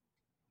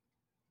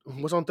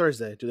 what's on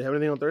Thursday? Do they have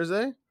anything on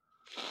Thursday?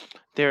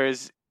 There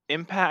is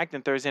Impact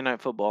and Thursday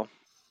Night Football.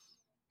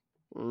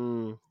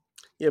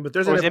 Yeah, but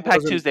Thursday Night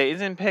Impact Tuesday.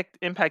 Isn't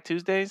Impact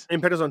Tuesdays?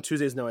 Impact is on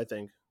Tuesdays now, I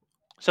think.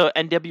 So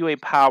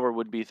NWA Power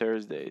would be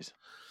Thursdays.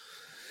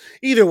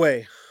 Either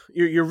way,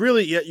 you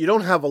really you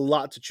don't have a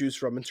lot to choose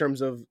from in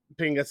terms of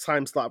picking a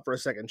time slot for a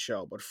second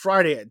show. But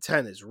Friday at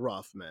 10 is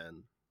rough,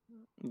 man.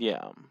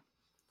 Yeah.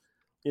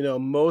 You know,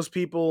 most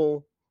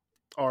people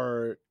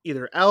are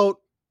either out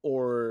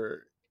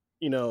or,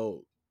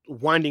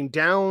 winding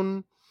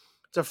down.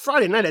 It's a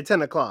Friday night at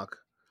 10 o'clock.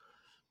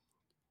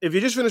 if you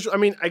just finish, I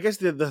mean, I guess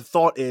the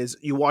thought is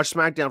you watch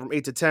SmackDown from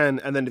 8 to 10,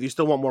 and then if you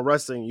still want more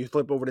wrestling, you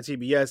flip over to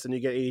TBS and you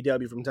get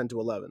AEW from 10 to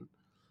 11.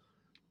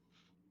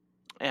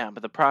 Yeah,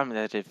 but the problem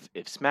is that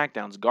if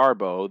SmackDown's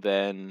Garbo,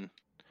 then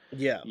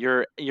Yeah.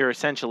 you're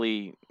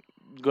essentially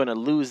gonna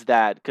lose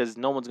that because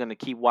no one's gonna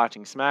keep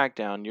watching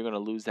SmackDown. You're gonna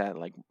lose that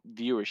like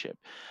viewership.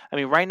 I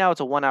mean, right now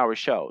it's a 1 hour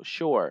show,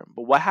 sure,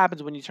 but what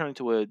happens when you turn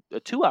into a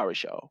 2 hour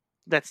show?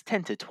 That's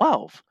 10 to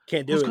 12.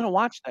 Can't do Who's it. gonna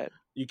watch that?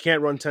 You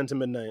can't run 10 to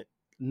midnight.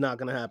 Not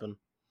going to happen.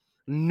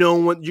 No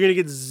one, you're going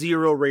to get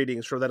 0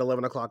 ratings for that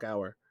 11 o'clock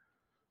hour.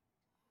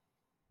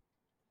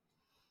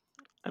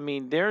 I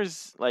mean,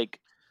 there's like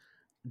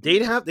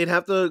They'd have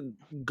to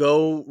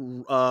go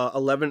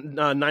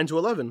 9 to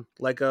 11.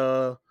 Like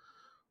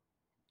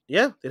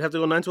yeah, they'd have to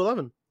go 9 to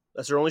 11.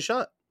 That's their only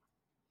shot.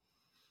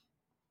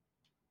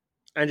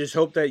 And just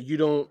hope that you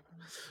don't.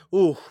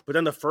 Ooh, but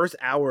then the first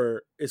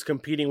hour is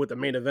competing with the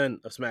main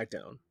event of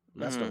SmackDown.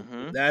 That's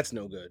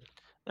no good.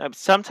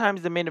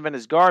 Sometimes the main event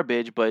is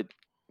garbage, but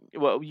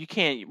well, you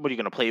can't. What are you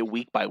gonna play it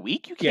week by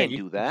week? You can't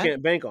do that. You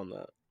can't bank on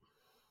that.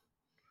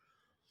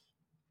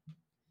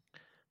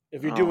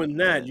 If you're Oh, doing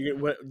that, man. you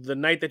get the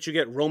night that you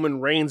get Roman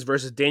Reigns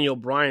versus Daniel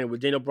Bryan with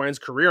Daniel Bryan's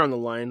career on the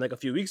line, like a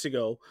few weeks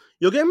ago,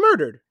 you'll get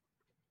murdered.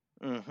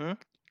 Mm-hmm.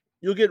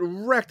 You'll get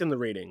wrecked in the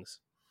ratings.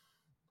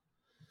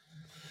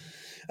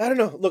 I don't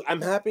know. Look,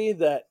 I'm happy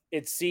that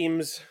it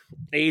seems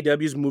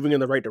AEW is moving in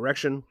the right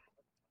direction.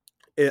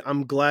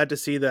 I'm glad to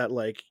see that,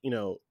 like, you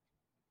know,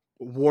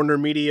 Warner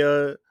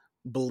Media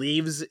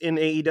believes in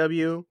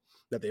AEW,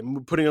 that they're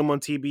putting them on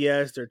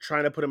TBS. They're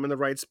trying to put them in the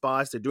right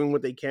spots. They're doing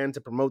what they can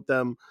to promote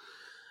them.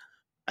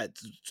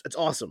 It's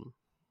awesome.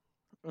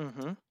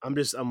 Mm-hmm.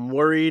 I'm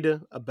worried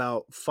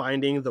about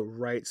finding the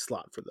right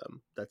slot for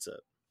them. That's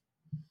it.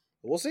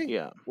 We'll see.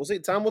 Yeah. We'll see.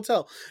 Time will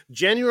tell.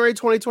 January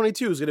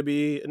 2022 is going to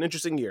be an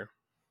interesting year.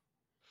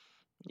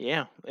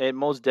 Yeah, it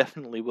most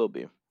definitely will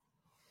be.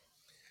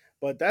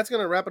 But that's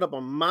going to wrap it up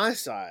on my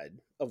side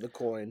of the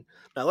coin.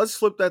 Now let's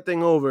flip that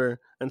thing over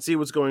and see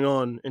what's going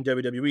on in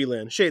WWE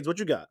land. Shades, what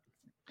you got?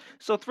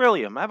 So,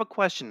 Thrillium, I have a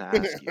question to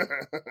ask you.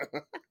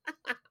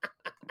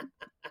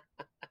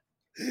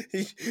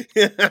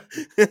 Yeah.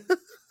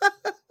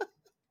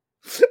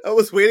 I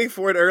was waiting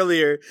for it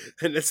earlier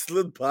and it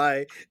slid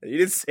by and you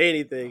didn't say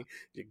anything.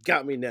 You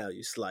got me now,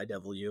 you sly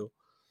devil, you.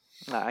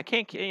 I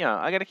can't,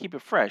 I got to keep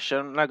it fresh.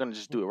 I'm not going to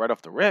just do it right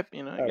off the rip. I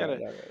All got to,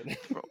 right.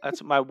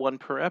 that's my one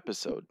per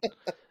episode.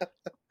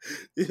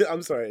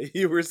 I'm sorry,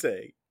 you were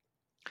saying.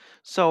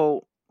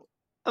 So,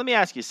 let me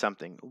ask you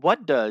something.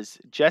 What does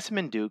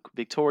Jessamine Duke,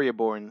 Victoria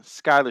Bourne,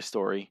 Skylar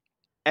Story,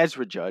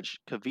 Ezra Judge,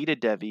 Kavita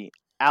Devi,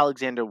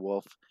 Alexander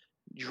Wolf,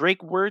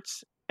 Drake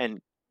Wirtz, and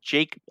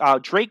Drake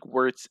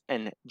Wirtz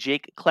and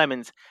Jake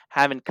Clemens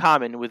have in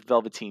common with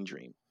Velveteen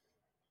Dream?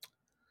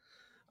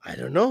 I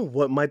don't know.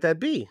 What might that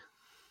be?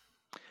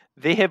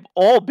 They have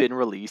all been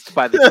released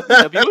by the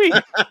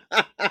WWE.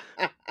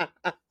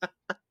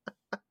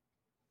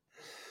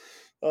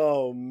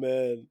 Oh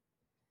man.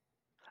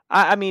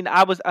 I mean,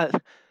 I was.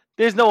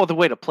 There's no other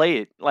way to play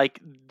it. Like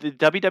the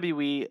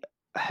WWE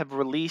have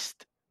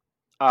released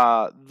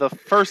the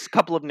first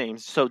couple of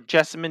names. So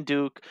Jessamine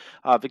Duke,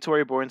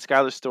 Victoria Bourne,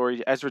 Skylar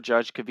Story, Ezra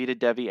Judge, Kavita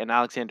Devi, and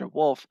Alexander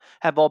Wolf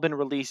have all been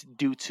released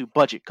due to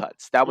budget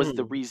cuts. That was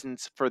the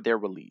reasons for their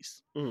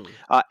release.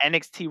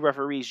 NXT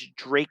referees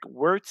Drake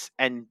Wirtz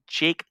and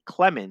Jake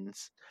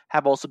Clemens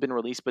have also been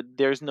released, but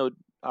there's no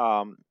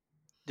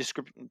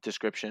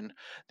description.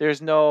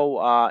 There's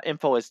no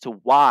info as to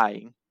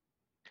why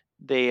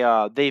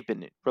they've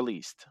been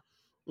released.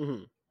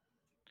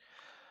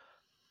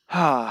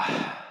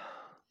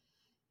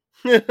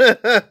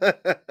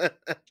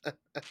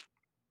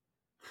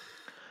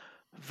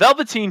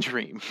 Velveteen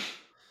Dream.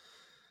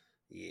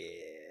 Yeah.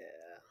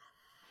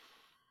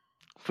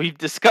 We've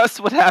discussed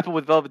what happened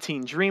with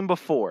Velveteen Dream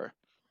before.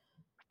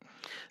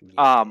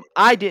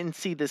 I didn't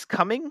see this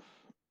coming.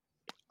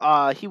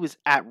 He was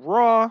at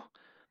Raw,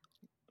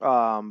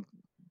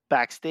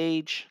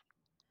 backstage.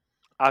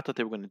 I thought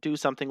they were going to do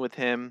something with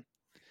him,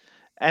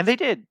 and they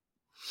did.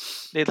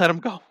 They let him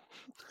go.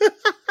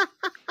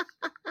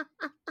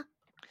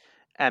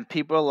 And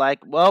people are like,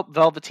 well,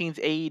 Velveteen's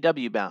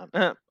AEW bound.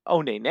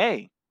 Oh,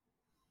 nay.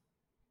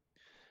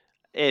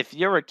 If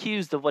you're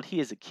accused of what he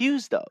is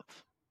accused of,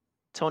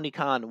 Tony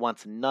Khan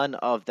wants none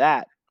of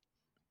that.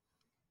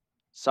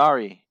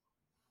 Sorry.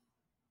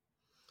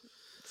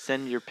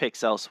 Send your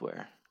picks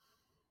elsewhere.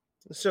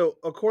 So,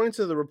 according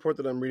to the report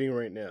that I'm reading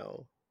right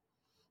now,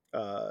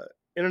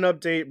 in an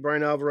update,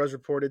 Brian Alvarez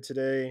reported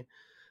today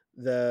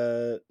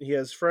that he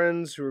has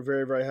friends who are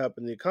very, very high up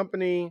in the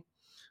company.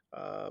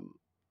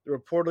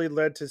 Reportedly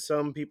led to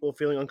some people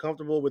feeling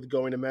uncomfortable with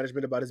going to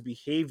management about his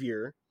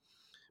behavior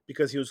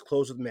because he was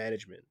close with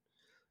management.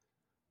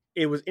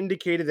 It was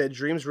indicated that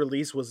Dream's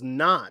release was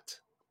not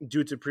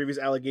due to previous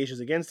allegations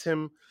against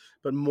him,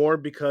 but more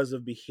because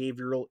of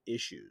behavioral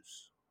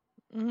issues.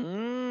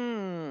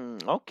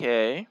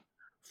 Okay.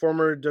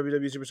 Former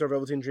WWE superstar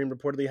Velveteen Dream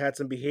reportedly had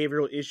some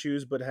behavioral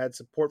issues, but had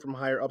support from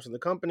higher ups in the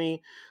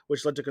company,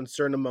 which led to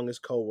concern among his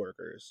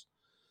coworkers.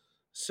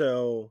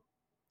 So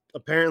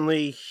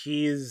apparently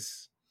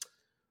he's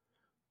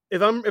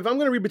if I'm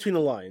gonna read between the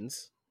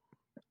lines,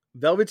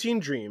 Velveteen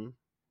Dream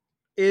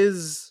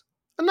is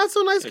a not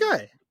so nice It,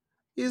 guy.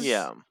 He's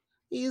yeah,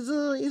 he's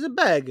a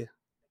bag,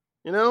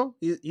 you know.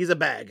 He's a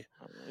bag.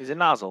 he's a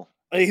nozzle.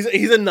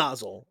 He's a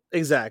nozzle.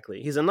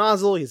 Exactly. He's a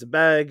nozzle. He's a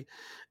bag,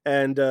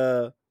 and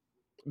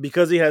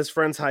because he has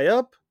friends high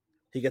up,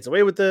 he gets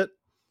away with it.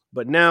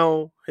 But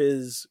now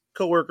his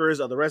coworkers,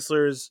 other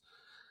wrestlers,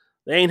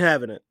 they ain't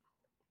having it.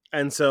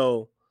 And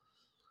so,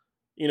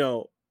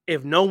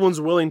 if no one's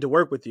willing to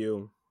work with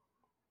you,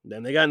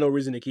 then they got no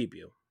reason to keep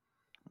you.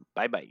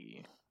 Bye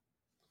bye.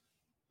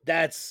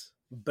 That's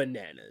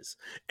bananas.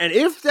 And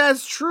if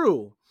that's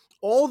true,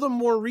 all the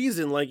more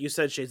reason, like you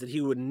said, Chase, that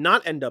he would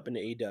not end up in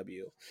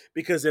AEW.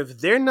 Because if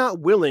they're not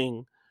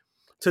willing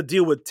to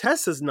deal with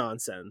Tessa's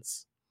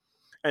nonsense,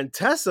 and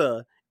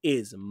Tessa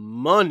is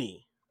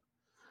money.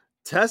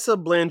 Tessa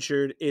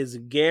Blanchard is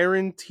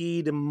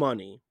guaranteed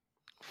money.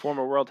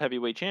 Former world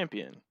heavyweight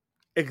champion.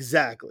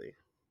 Exactly.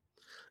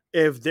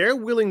 If they're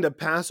willing to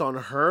pass on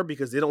her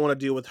because they don't want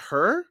to deal with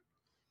her,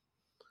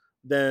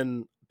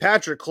 then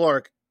Patrick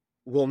Clark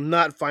will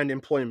not find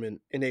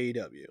employment in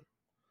AEW.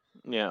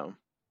 Yeah.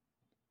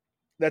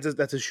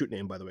 That's his shoot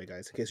name, by the way,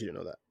 guys, in case you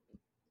didn't know that.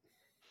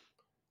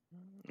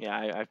 Yeah,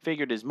 I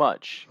figured as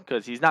much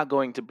because he's not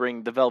going to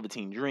bring the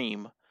Velveteen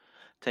Dream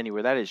to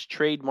anywhere. That is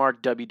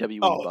trademark WWE,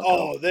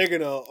 Bucko. They're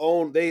gonna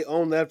own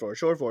that for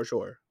sure, for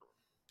sure.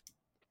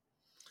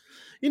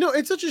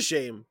 It's such a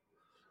shame.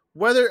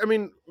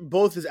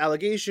 Both his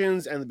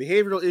allegations and the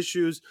behavioral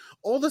issues,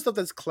 all the stuff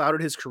that's clouded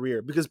his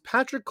career, because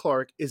Patrick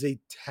Clark is a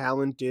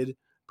talented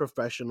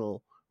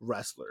professional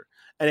wrestler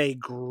and a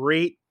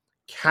great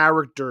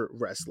character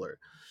wrestler.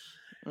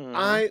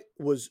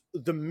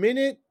 The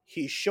minute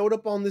he showed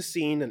up on the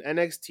scene in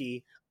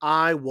NXT,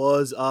 I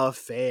was a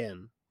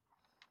fan.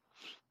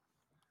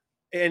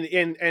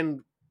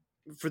 And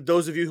for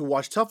those of you who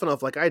watch Tough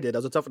Enough like I did, I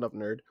was a Tough Enough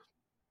nerd.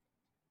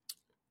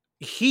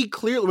 He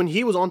clearly, when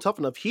he was on Tough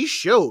Enough, he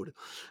showed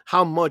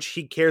how much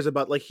he cares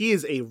about, like, he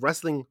is a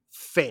wrestling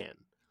fan.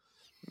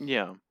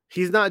 Yeah.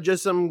 He's not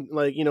just some,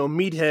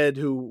 meathead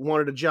who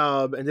wanted a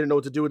job and didn't know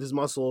what to do with his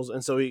muscles.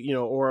 And so,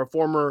 or a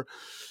former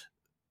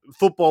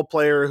football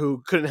player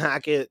who couldn't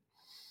hack it.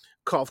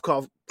 Cough,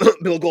 cough.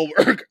 Bill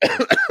Goldberg.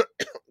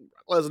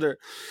 Lesnar.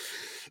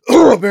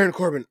 Oh, Baron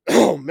Corbin.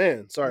 Oh,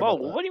 man. Sorry Whoa,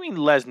 about that. what do you mean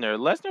Lesnar?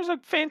 Lesnar's a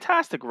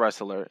fantastic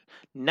wrestler.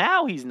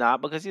 Now he's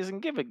not because he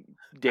doesn't give a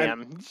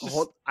damn.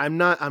 I'm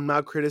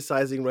not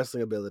criticizing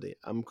wrestling ability.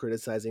 I'm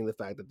criticizing the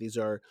fact that these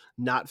are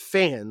not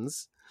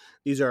fans.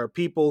 These are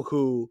people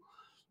who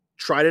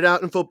tried it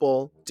out in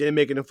football, didn't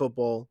make it in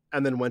football,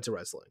 and then went to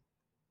wrestling.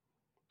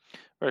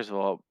 First of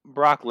all,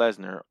 Brock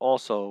Lesnar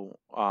also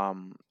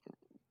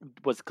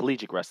was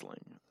collegiate wrestling.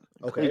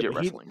 Okay, Collegiate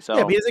wrestling. So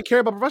but he doesn't care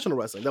about professional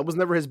wrestling. That was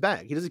never his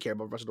bag. He doesn't care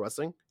about professional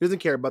wrestling. He doesn't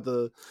care about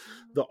the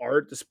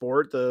art, the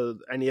sport,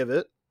 any of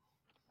it.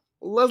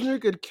 Lesnar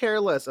could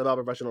care less about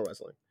professional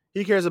wrestling.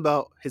 He cares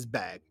about his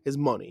bag, his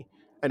money,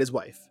 and his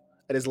wife,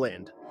 and his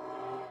land.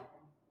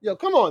 Yo,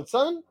 come on,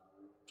 son. I'm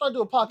trying to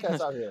do a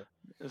podcast out here.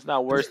 It's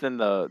not worse than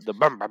the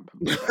bum, bum,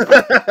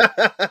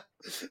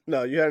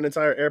 No, you had an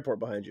entire airport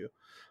behind you.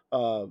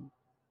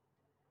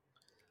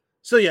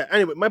 So yeah,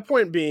 anyway, my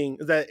point being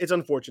is that it's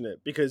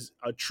unfortunate because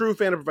a true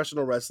fan of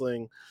professional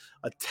wrestling,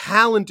 a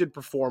talented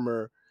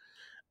performer,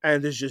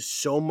 and there's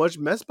just so much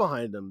mess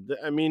behind him.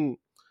 I mean,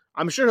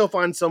 I'm sure he'll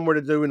find somewhere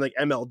to do in like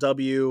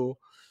MLW,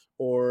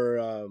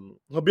 or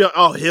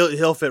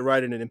he'll fit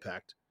right in an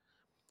Impact.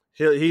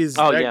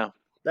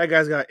 That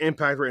guy's got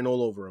Impact written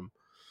all over him.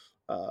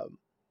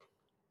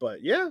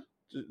 But yeah,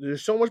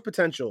 there's so much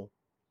potential.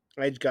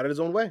 I just got it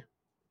his own way.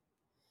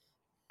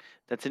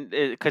 That's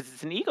because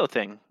it's an ego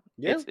thing.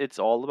 Yeah. It's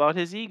all about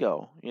his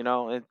ego.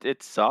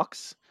 It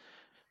sucks,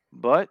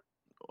 but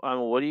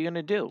what are you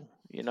gonna do?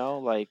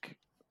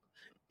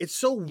 It's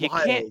so you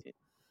wild. can't.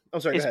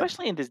 I'm sorry,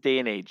 especially in this day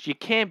and age, you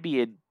can't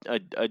be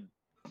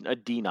a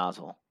D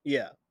nozzle.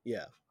 Yeah.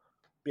 No,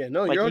 you're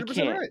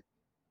 100% right.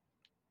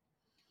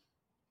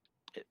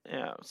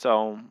 Yeah.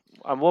 So,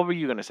 what were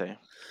you gonna say?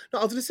 No,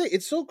 I was gonna say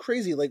it's so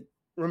crazy. Like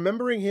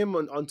remembering him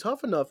on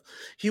Tough Enough,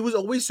 he was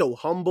always so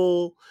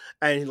humble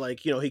and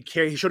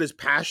he showed his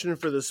passion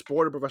for the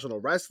sport of professional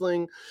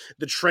wrestling.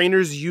 The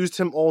trainers used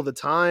him all the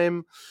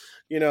time.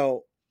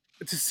 To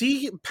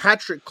see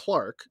Patrick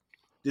Clark,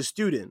 the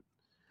student,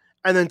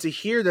 and then to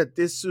hear that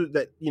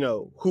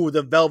who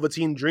the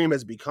Velveteen Dream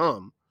has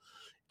become,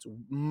 it's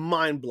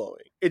mind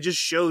blowing. It just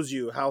shows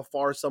you how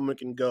far someone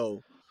can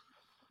go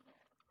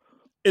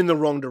in the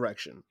wrong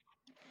direction.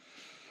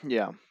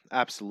 Yeah,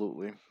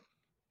 absolutely.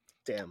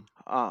 Damn.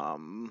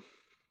 I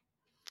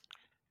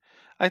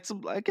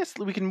guess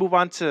we can move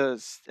on to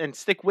and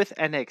stick with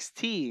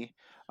NXT.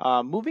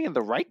 Moving in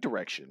the right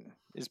direction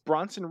is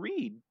Bronson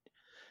Reed.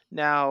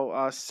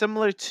 Now,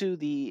 similar to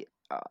the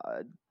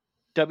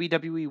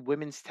WWE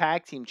Women's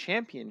Tag Team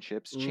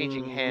Championships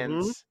changing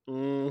hands,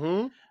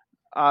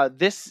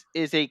 this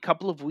is a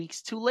couple of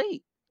weeks too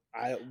late.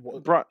 Yep.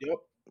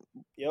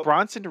 Yep.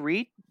 Bronson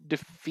Reed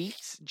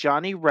defeats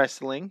Johnny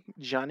Wrestling,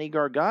 Johnny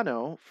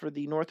Gargano, for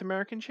the North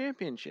American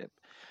Championship.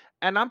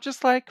 And I'm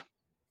just like,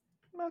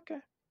 okay.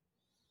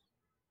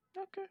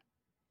 Okay.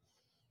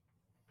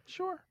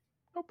 Sure.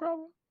 No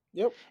problem.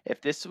 Yep.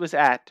 If this was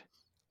at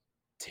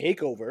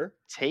Takeover.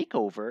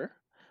 TakeOver,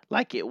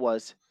 like it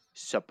was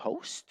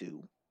supposed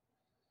to,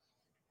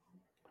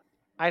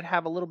 I'd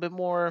have a little bit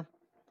more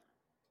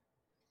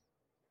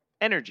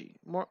energy,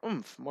 more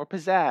oomph, more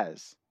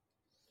pizzazz.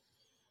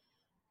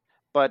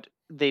 But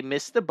they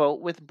missed the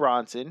boat with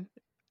Bronson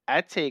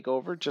at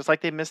TakeOver, just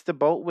like they missed the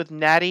boat with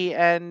Natty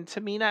and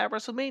Tamina at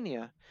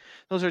WrestleMania.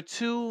 Those are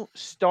two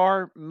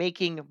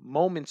star-making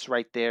moments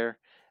right there,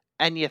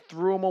 and you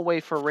threw them away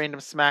for a random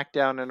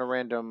SmackDown and a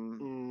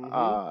random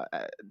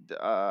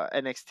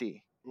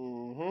NXT.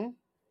 Mm-hmm.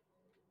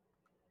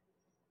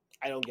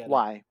 I don't get it.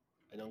 Why?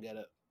 I don't get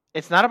it.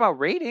 It's not about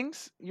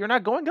ratings. You're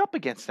not going up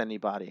against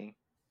anybody.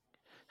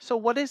 So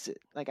what is it?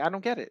 Like, I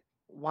don't get it.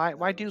 Why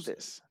do understand.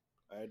 this?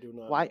 I do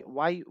not. Why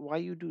know. why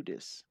you do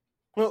this?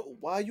 Well,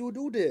 why you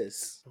do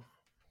this?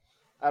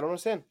 I don't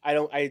understand.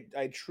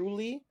 I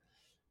truly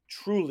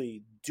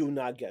do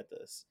not get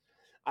this.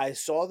 I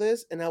saw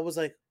this and I was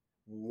like,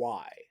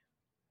 why?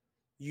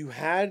 You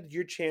had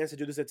your chance to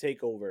do this at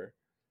TakeOver,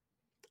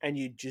 and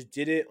you just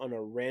did it on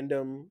a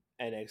random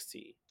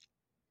NXT.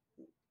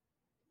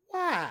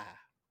 Why?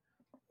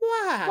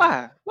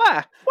 Why?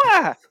 Why?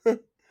 Why?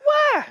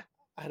 Why?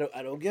 I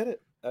don't get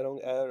it. I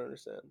don't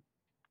understand.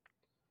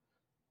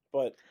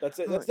 But that's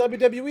it. That's Like-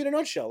 WWE in a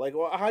nutshell. Like,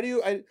 how do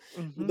you?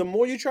 Mhm. The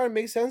more you try to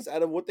make sense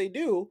out of what they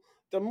do,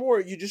 the more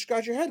you just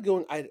scratch your head,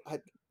 going,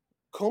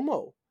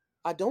 como,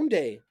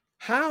 adonde,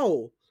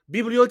 how,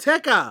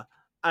 biblioteca.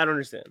 I don't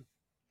understand.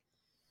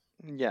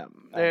 Yeah,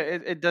 I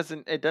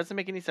don't it doesn't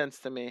make any sense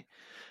to me.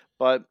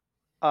 But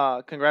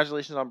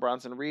congratulations on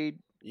Bronson Reed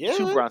Yeah,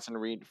 to man. Bronson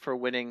Reed for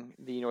winning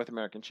the North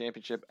American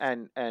Championship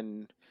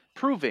and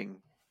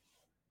proving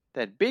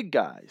that big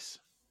guys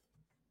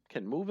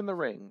can move in the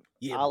ring,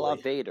 Yeah, a la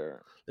boy.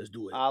 Vader, Let's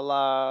do it. a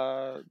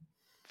la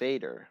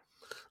Vader.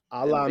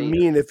 A la Vader.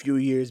 me in a few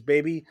years,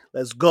 baby.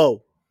 Let's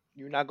go.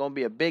 You're not gonna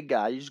be a big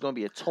guy. You're just gonna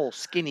be a tall,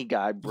 skinny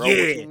guy, bro.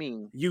 Yeah. What you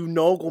mean? You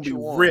know, gonna What be you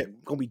want?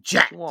 ripped, gonna be What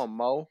jacked, you want,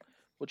 Mo?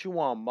 What you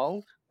want,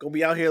 Mo? gonna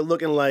be out here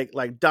looking like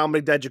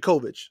Dominic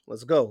Dijakovic.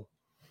 Let's go.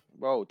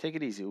 Bro, take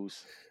it easy,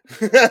 Oos.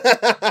 Take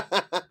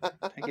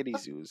Take it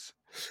easy, Oos.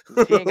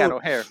 He ain't got no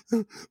hair.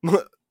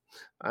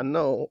 I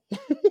know.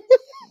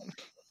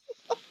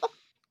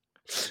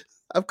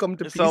 I've come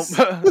to So peace.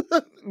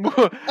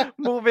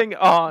 moving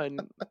on,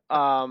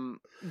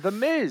 The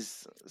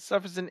Miz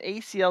suffers an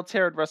ACL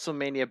tear at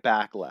WrestleMania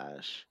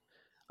Backlash,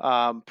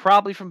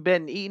 probably from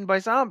being eaten by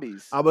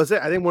zombies. I was say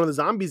I think one of the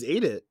zombies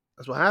ate it.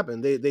 That's what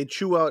happened. They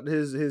chew out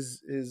his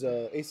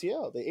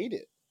ACL. They ate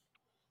it.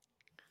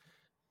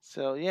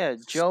 So yeah,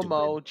 Joe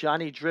Mo,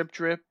 Johnny Drip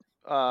Drip,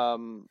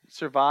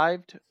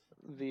 survived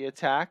the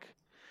attack,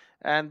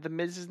 and The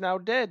Miz is now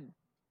dead.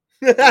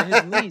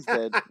 His knee's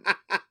dead.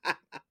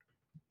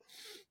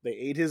 They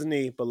ate his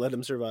knee, but let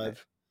him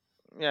survive.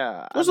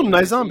 Yeah, Those are some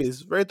nice his AC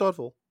zombies. Very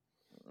thoughtful.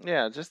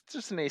 Yeah, just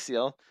an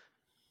ACL.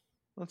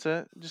 That's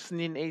it. Just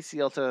need an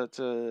ACL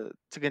to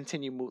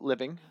continue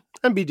living.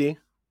 MBD.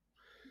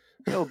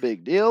 No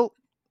big deal.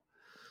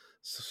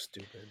 So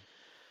stupid.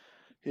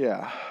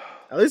 Yeah.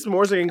 At least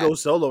Morrison can go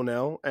solo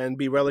now and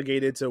be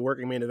relegated to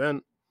working main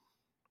event.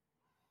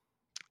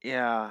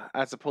 Yeah,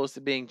 as opposed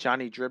to being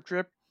Johnny Drip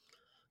Drip.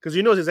 Because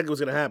he knows exactly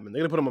what's going to happen.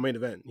 They're going to put him on main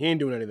event. He ain't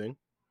doing anything.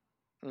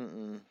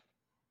 Mm-mm.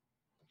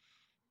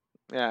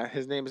 Yeah,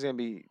 his name is going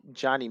to be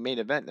Johnny Main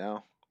Event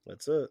now.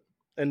 That's it.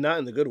 And not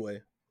in the good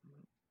way.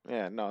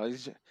 Yeah, no,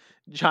 he's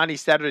Johnny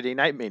Saturday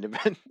Night Main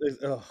Event.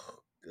 Oh,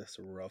 that's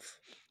rough.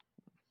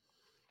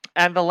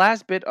 And the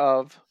last bit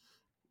of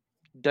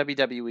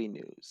WWE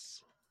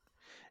news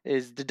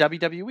is the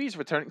WWE's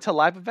returning to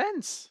live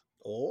events.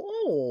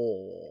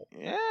 Oh.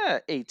 Yeah,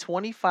 a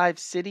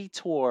 25-city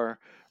tour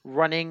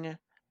running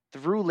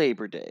through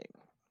Labor Day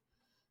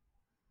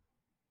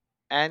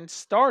and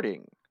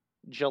starting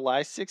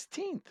July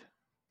 16th.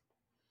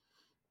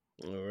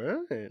 All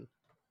right.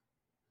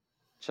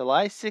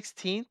 July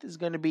 16th is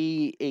going to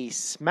be a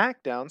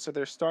SmackDown, so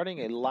they're starting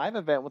a live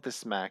event with the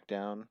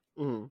SmackDown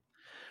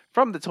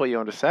from the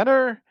Toyota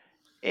Center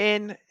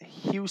in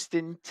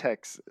Houston,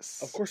 Texas.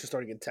 Of course they're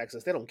starting in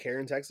Texas. They don't care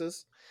in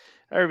Texas.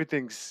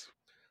 Everything's...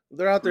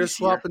 They're out there greasier.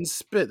 swapping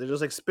spit. They're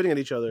just like spitting at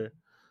each other,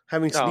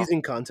 having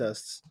sneezing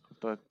contests.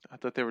 But I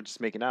thought they were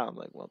just making out. I'm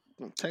like, well,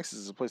 Texas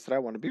is a place that I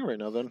want to be right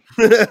now then.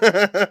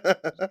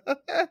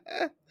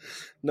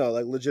 No,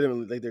 like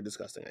legitimately, like they're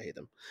disgusting. I hate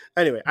them.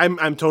 Anyway, I'm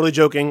totally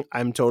joking.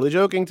 I'm totally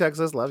joking.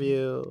 Texas, love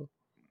you.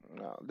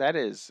 No, that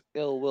is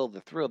Ill Will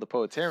the Thrill, the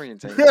Poetarian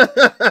saying.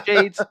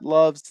 Shades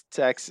loves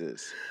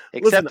Texas.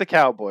 Except Listen, the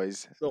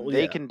Cowboys. Oh,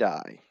 They yeah. can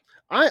die.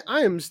 I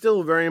am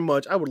still very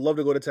much. I would love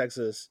to go to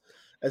Texas,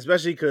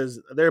 especially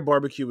because their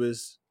barbecue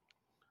is,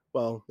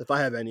 well, if I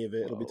have any of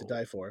it, it'll be to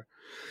die for.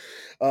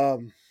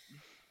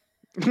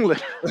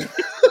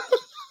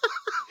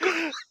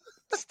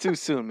 It's too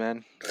soon,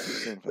 man. Too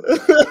soon for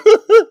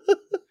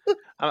that.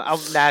 I'm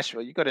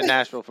Nashville. You go to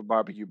Nashville for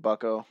barbecue,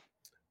 Bucko.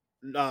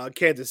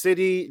 Kansas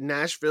City,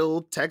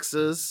 Nashville,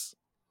 Texas.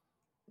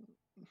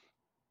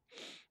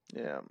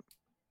 Yeah.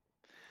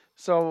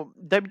 So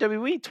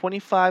WWE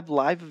 25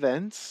 live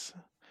events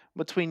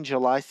between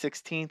July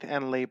 16th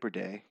and Labor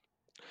Day.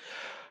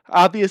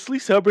 Obviously,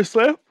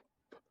 SummerSlam.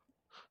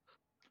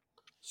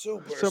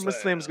 Super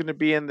SummerSlam's Slam. going to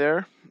be in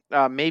there.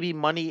 Maybe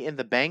Money in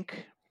the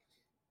Bank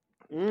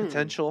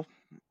potential.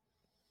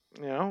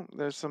 You know,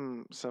 there's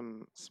some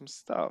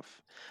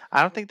stuff.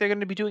 I don't think they're going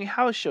to be doing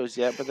house shows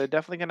yet, but they're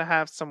definitely going to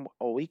have some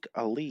week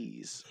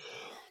Ali's.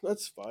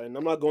 That's fine.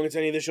 I'm not going to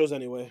any of the shows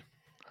anyway.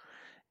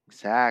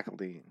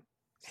 Exactly.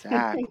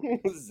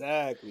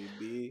 Exactly,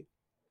 B.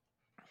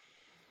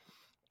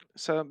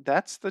 So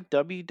that's the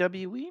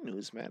WWE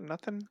news, man.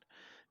 Nothing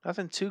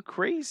too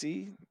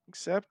crazy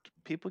except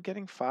people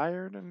getting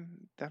fired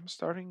and them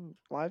starting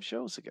live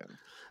shows again.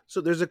 So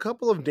there's a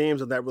couple of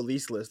names on that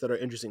release list that are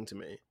interesting to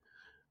me.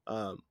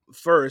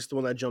 First, the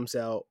one that jumps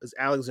out is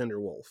Alexander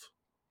Wolf.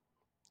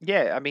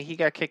 Yeah, I mean he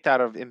got kicked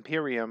out of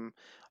Imperium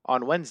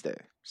on Wednesday.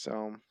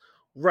 So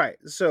Right.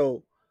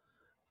 So,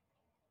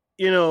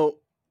 you know,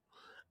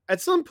 at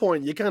some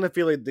point you kind of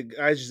feel like the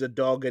guy's just a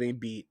dog getting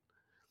beat.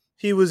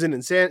 He was in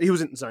insanity. He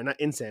was in, sorry, not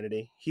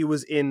insanity. He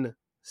was in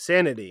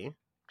sanity.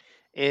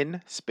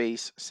 in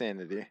Space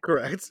Sanity.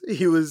 Correct.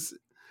 He was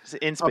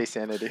In a, Space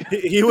Sanity.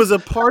 he was a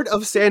part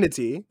of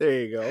sanity.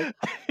 There you go.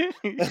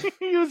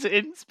 He was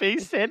in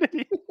Space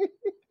Sanity.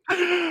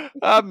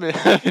 I'm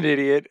an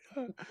idiot.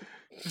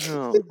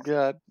 Oh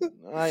God,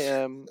 I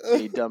am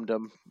a dum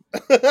dum.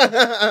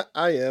 I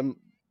am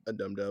a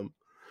dum dum.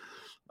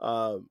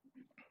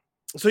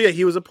 So yeah,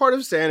 he was a part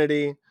of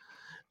sanity,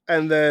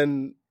 and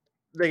then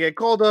they get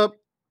called up,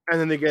 and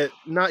then they get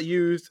not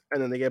used,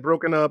 and then they get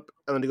broken up,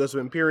 and then he goes to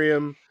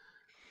Imperium,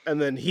 and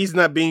then he's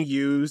not being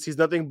used. He's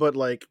nothing but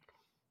like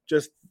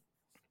just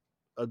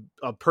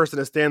a person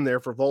to stand there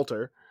for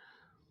Volter,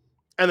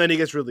 and then he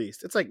gets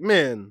released. It's like,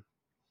 man,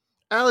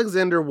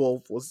 Alexander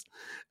Wolf was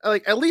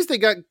like, at least they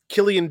got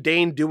Killian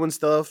Dane doing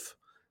stuff.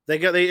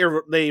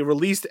 They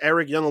released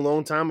Eric Young a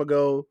long time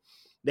ago.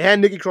 They had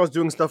Nikki Cross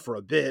doing stuff for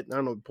a bit. I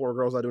don't know, poor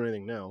girl's not doing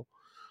anything now.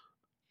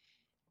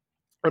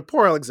 But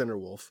poor Alexander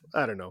Wolf.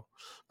 I don't know.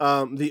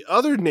 The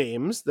other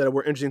names that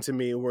were interesting to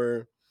me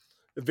were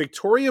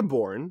Victoria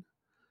Bourne,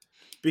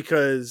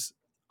 because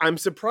I'm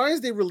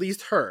surprised they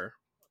released her,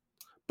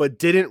 but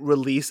didn't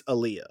release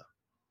Aaliyah.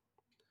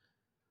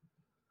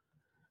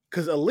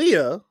 Because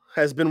Aaliyah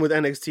has been with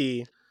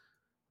NXT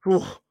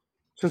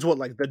since what,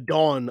 like the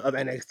dawn of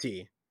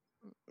NXT.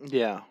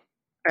 Yeah.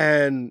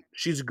 And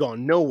she's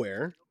gone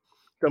nowhere.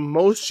 The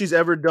most she's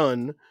ever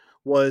done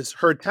was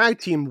her tag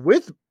team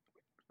with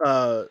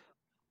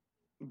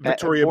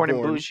Victoria Born in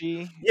Bourne.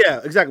 Bougie. Yeah,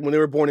 exactly. When they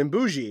were born in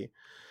Bougie.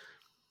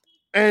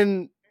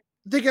 And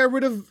they got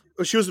rid of.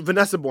 She was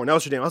Vanessa Bourne. That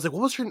was her name. I was like,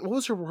 what was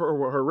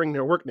her ring?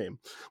 Her work name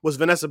was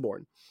Vanessa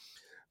Bourne.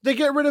 They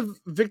get rid of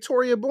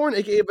Victoria Bourne,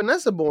 aka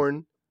Vanessa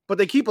Bourne, but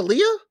they keep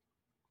Aaliyah.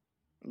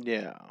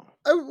 Yeah.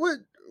 What?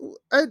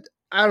 I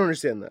I don't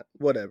understand that.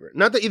 Whatever.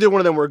 Not that either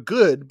one of them were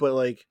good, but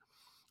like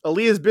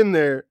Aaliyah's been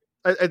there.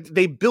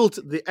 They built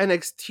the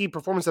NXT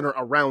Performance Center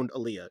around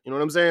Aaliyah. You know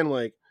what I'm saying?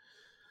 Like,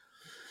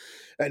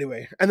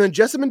 anyway, and then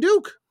Jessamyn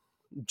Duke.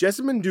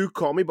 Jessamyn Duke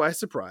caught me by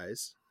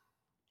surprise.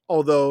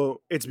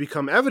 Although it's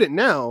become evident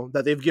now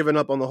that they've given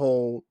up on the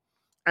whole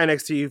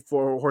NXT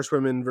for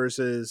horsewomen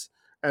versus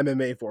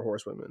MMA for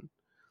horsewomen,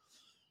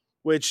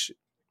 which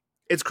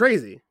it's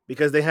crazy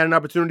because they had an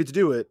opportunity to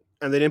do it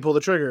and they didn't pull the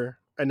trigger,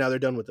 and now they're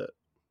done with it.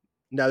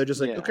 Now they're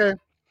just like, okay,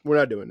 we're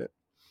not doing it.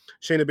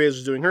 Shayna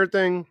Baszler's doing her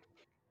thing.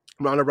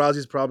 Ronda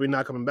Rousey's probably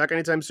not coming back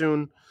anytime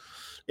soon,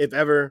 if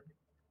ever.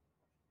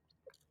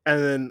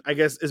 And then I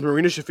guess, is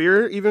Marina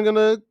Shafir even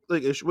gonna,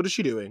 like? What is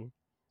she doing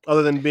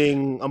other than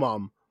being a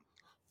mom?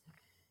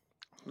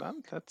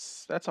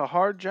 That's a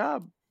hard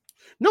job.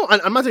 No,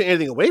 I'm not taking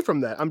anything away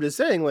from that. I'm just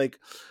saying, like,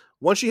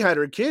 once she had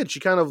her kid, she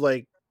kind of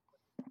like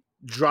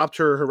dropped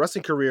her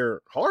wrestling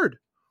career hard.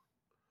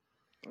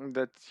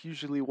 That's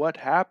usually what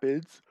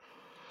happens.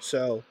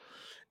 So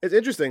it's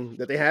interesting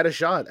that they had a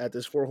shot at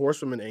this 4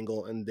 horsewomen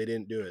angle and they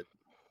didn't do it,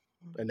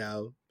 and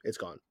now it's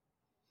gone.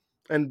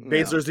 And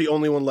Baszler's the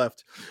only one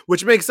left,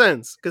 which makes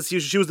sense because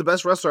she was the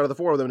best wrestler out of the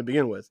 4 of them to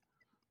begin with.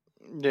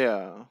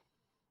 Yeah.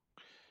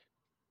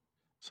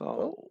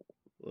 So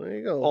well, there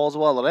you go. All's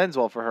well that ends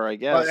well for her, I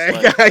guess.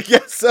 I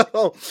guess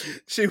so.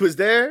 She was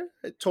there,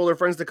 told her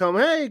friends to come.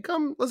 Hey,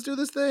 come, let's do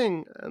this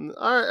thing. And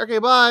all right, okay,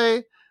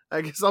 bye.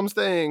 I guess I'm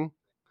staying.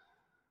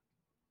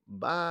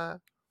 Bye.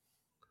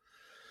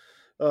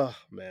 Oh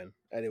man.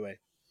 Anyway,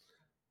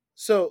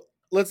 so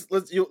let's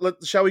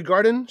shall we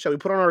garden? Shall we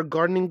put on our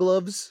gardening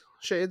gloves,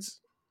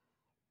 shades?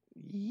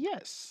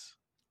 Yes.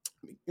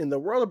 In the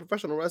world of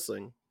professional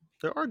wrestling,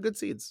 there are good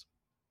seeds.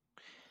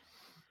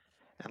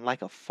 And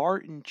like a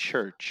fart in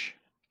church,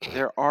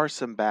 there are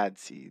some bad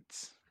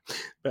seeds.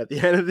 But at the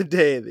end of the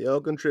day, they all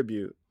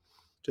contribute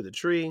to the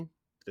tree,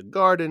 to the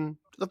garden,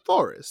 to the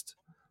forest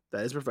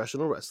that is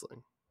professional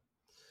wrestling.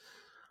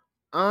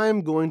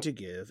 I'm going to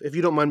give, if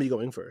you don't mind me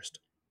going first.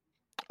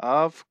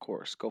 Of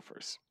course. Go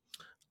first.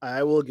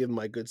 I will give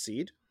my good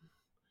seed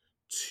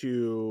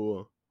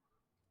to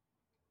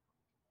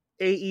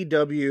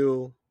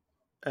AEW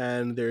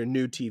and their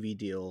new TV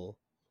deal,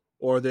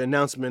 or the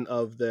announcement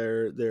of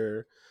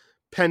their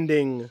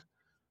pending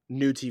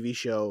new TV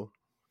show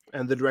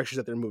and the directions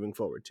that they're moving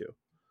forward to.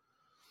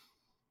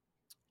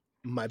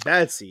 My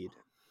bad seed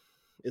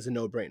is a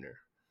no-brainer.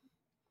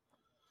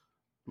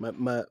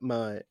 My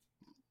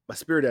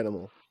spirit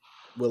animal,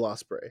 Will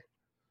Ospreay,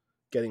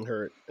 getting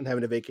hurt and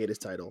having to vacate his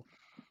title.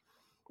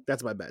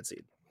 That's my bad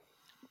seed.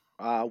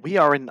 We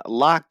are in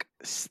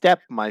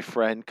lockstep, my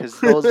friend, because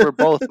those were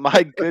both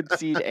my good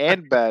seed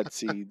and bad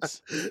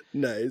seeds.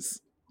 Nice.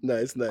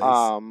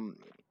 The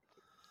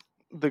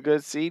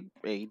good seed,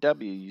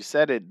 AEW. You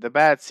said it. The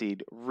bad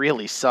seed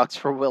really sucks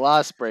for Will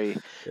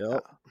Ospreay,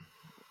 Yep.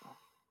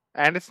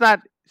 and it's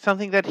not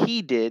something that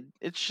he did.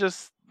 It's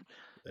just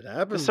It the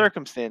happened.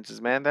 circumstances,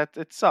 man. That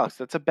it sucks.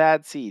 That's a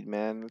bad seed,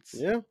 man.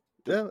 Yeah.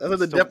 That's like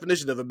the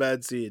definition of a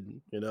bad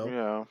seed,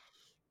 Yeah.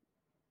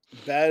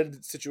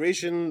 Bad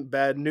situation,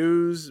 bad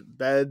news,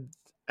 bad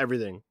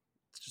everything.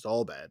 It's just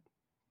all bad.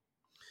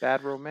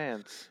 Bad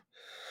romance.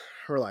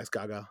 Relax,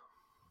 Gaga.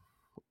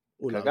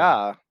 Ooh la la.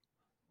 Gaga.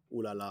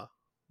 Ooh la la.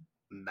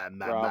 Ma,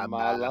 ma, ma, Ra, ma,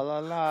 ma. la, la,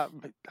 la,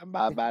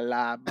 ba, ba,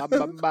 la, ba,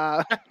 ba,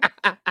 ba.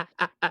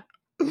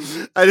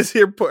 I just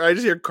hear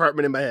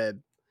Cartman in my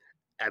head.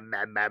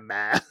 Ma, ma,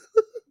 ma.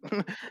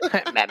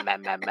 Ma, ma,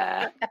 ma,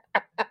 ma.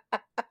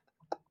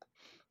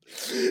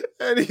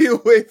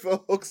 Anyway,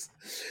 folks,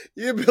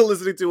 you've been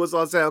listening to us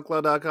on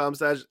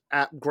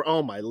SoundCloud.com/app.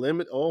 Oh my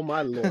limit! Oh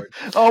my lord!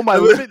 Oh my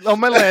limit! Oh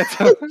my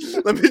lantern!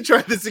 Let me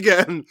try this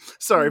again.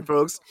 Sorry,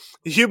 folks.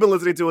 You've been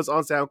listening to us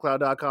on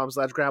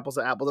SoundCloud.com/grapples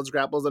to apples. That's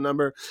grapples the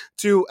number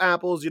 2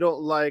 apples. You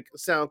don't like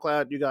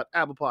SoundCloud? You got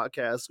Apple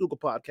Podcasts, Google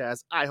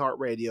Podcasts,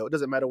 iHeartRadio. It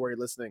doesn't matter where you're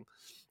listening,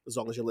 as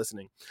long as you're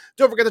listening.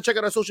 Don't forget to check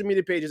out our social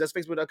media pages. That's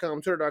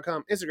Facebook.com,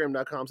 Twitter.com,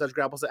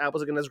 Instagram.com/grapples to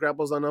apples. Again, that's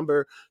grapples the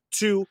number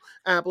 2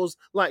 apples.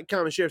 Like,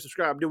 comment, share,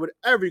 subscribe. Do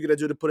whatever you're going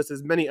to do to put us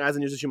as many eyes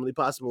and ears as humanly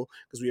possible,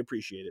 because we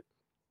appreciate it.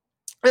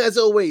 As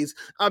always,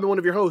 I've been one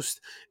of your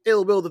hosts,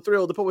 Ill Will the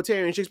Thrill, the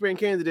Poetarian, Shakespearean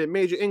Candidate,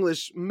 Major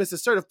English, Mr.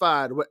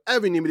 Certified,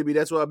 whatever you need me to be,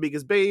 that's what I'll be,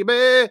 because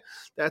baby,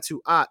 that's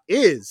who I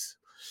is.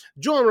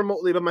 Joined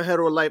remotely by my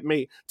hetero life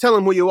mate. Tell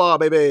him who you are,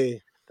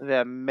 baby.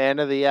 The man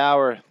of the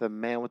hour, the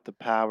man with the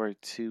power,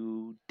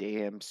 too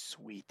damn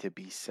sweet to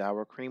be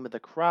sour. Cream of the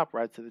crop,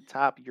 right to the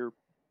top. Your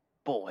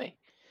boy,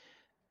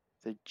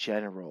 the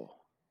general,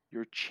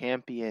 your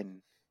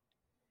champion,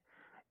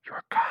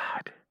 your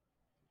god.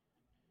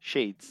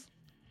 Shades.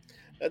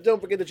 And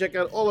don't forget to check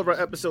out all of our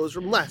episodes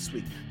from last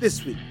week,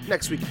 this week,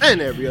 next week,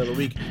 and every other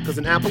week, because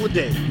an apple a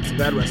day keeps the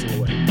bad wrestling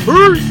away.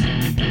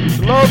 Peace!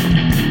 Love.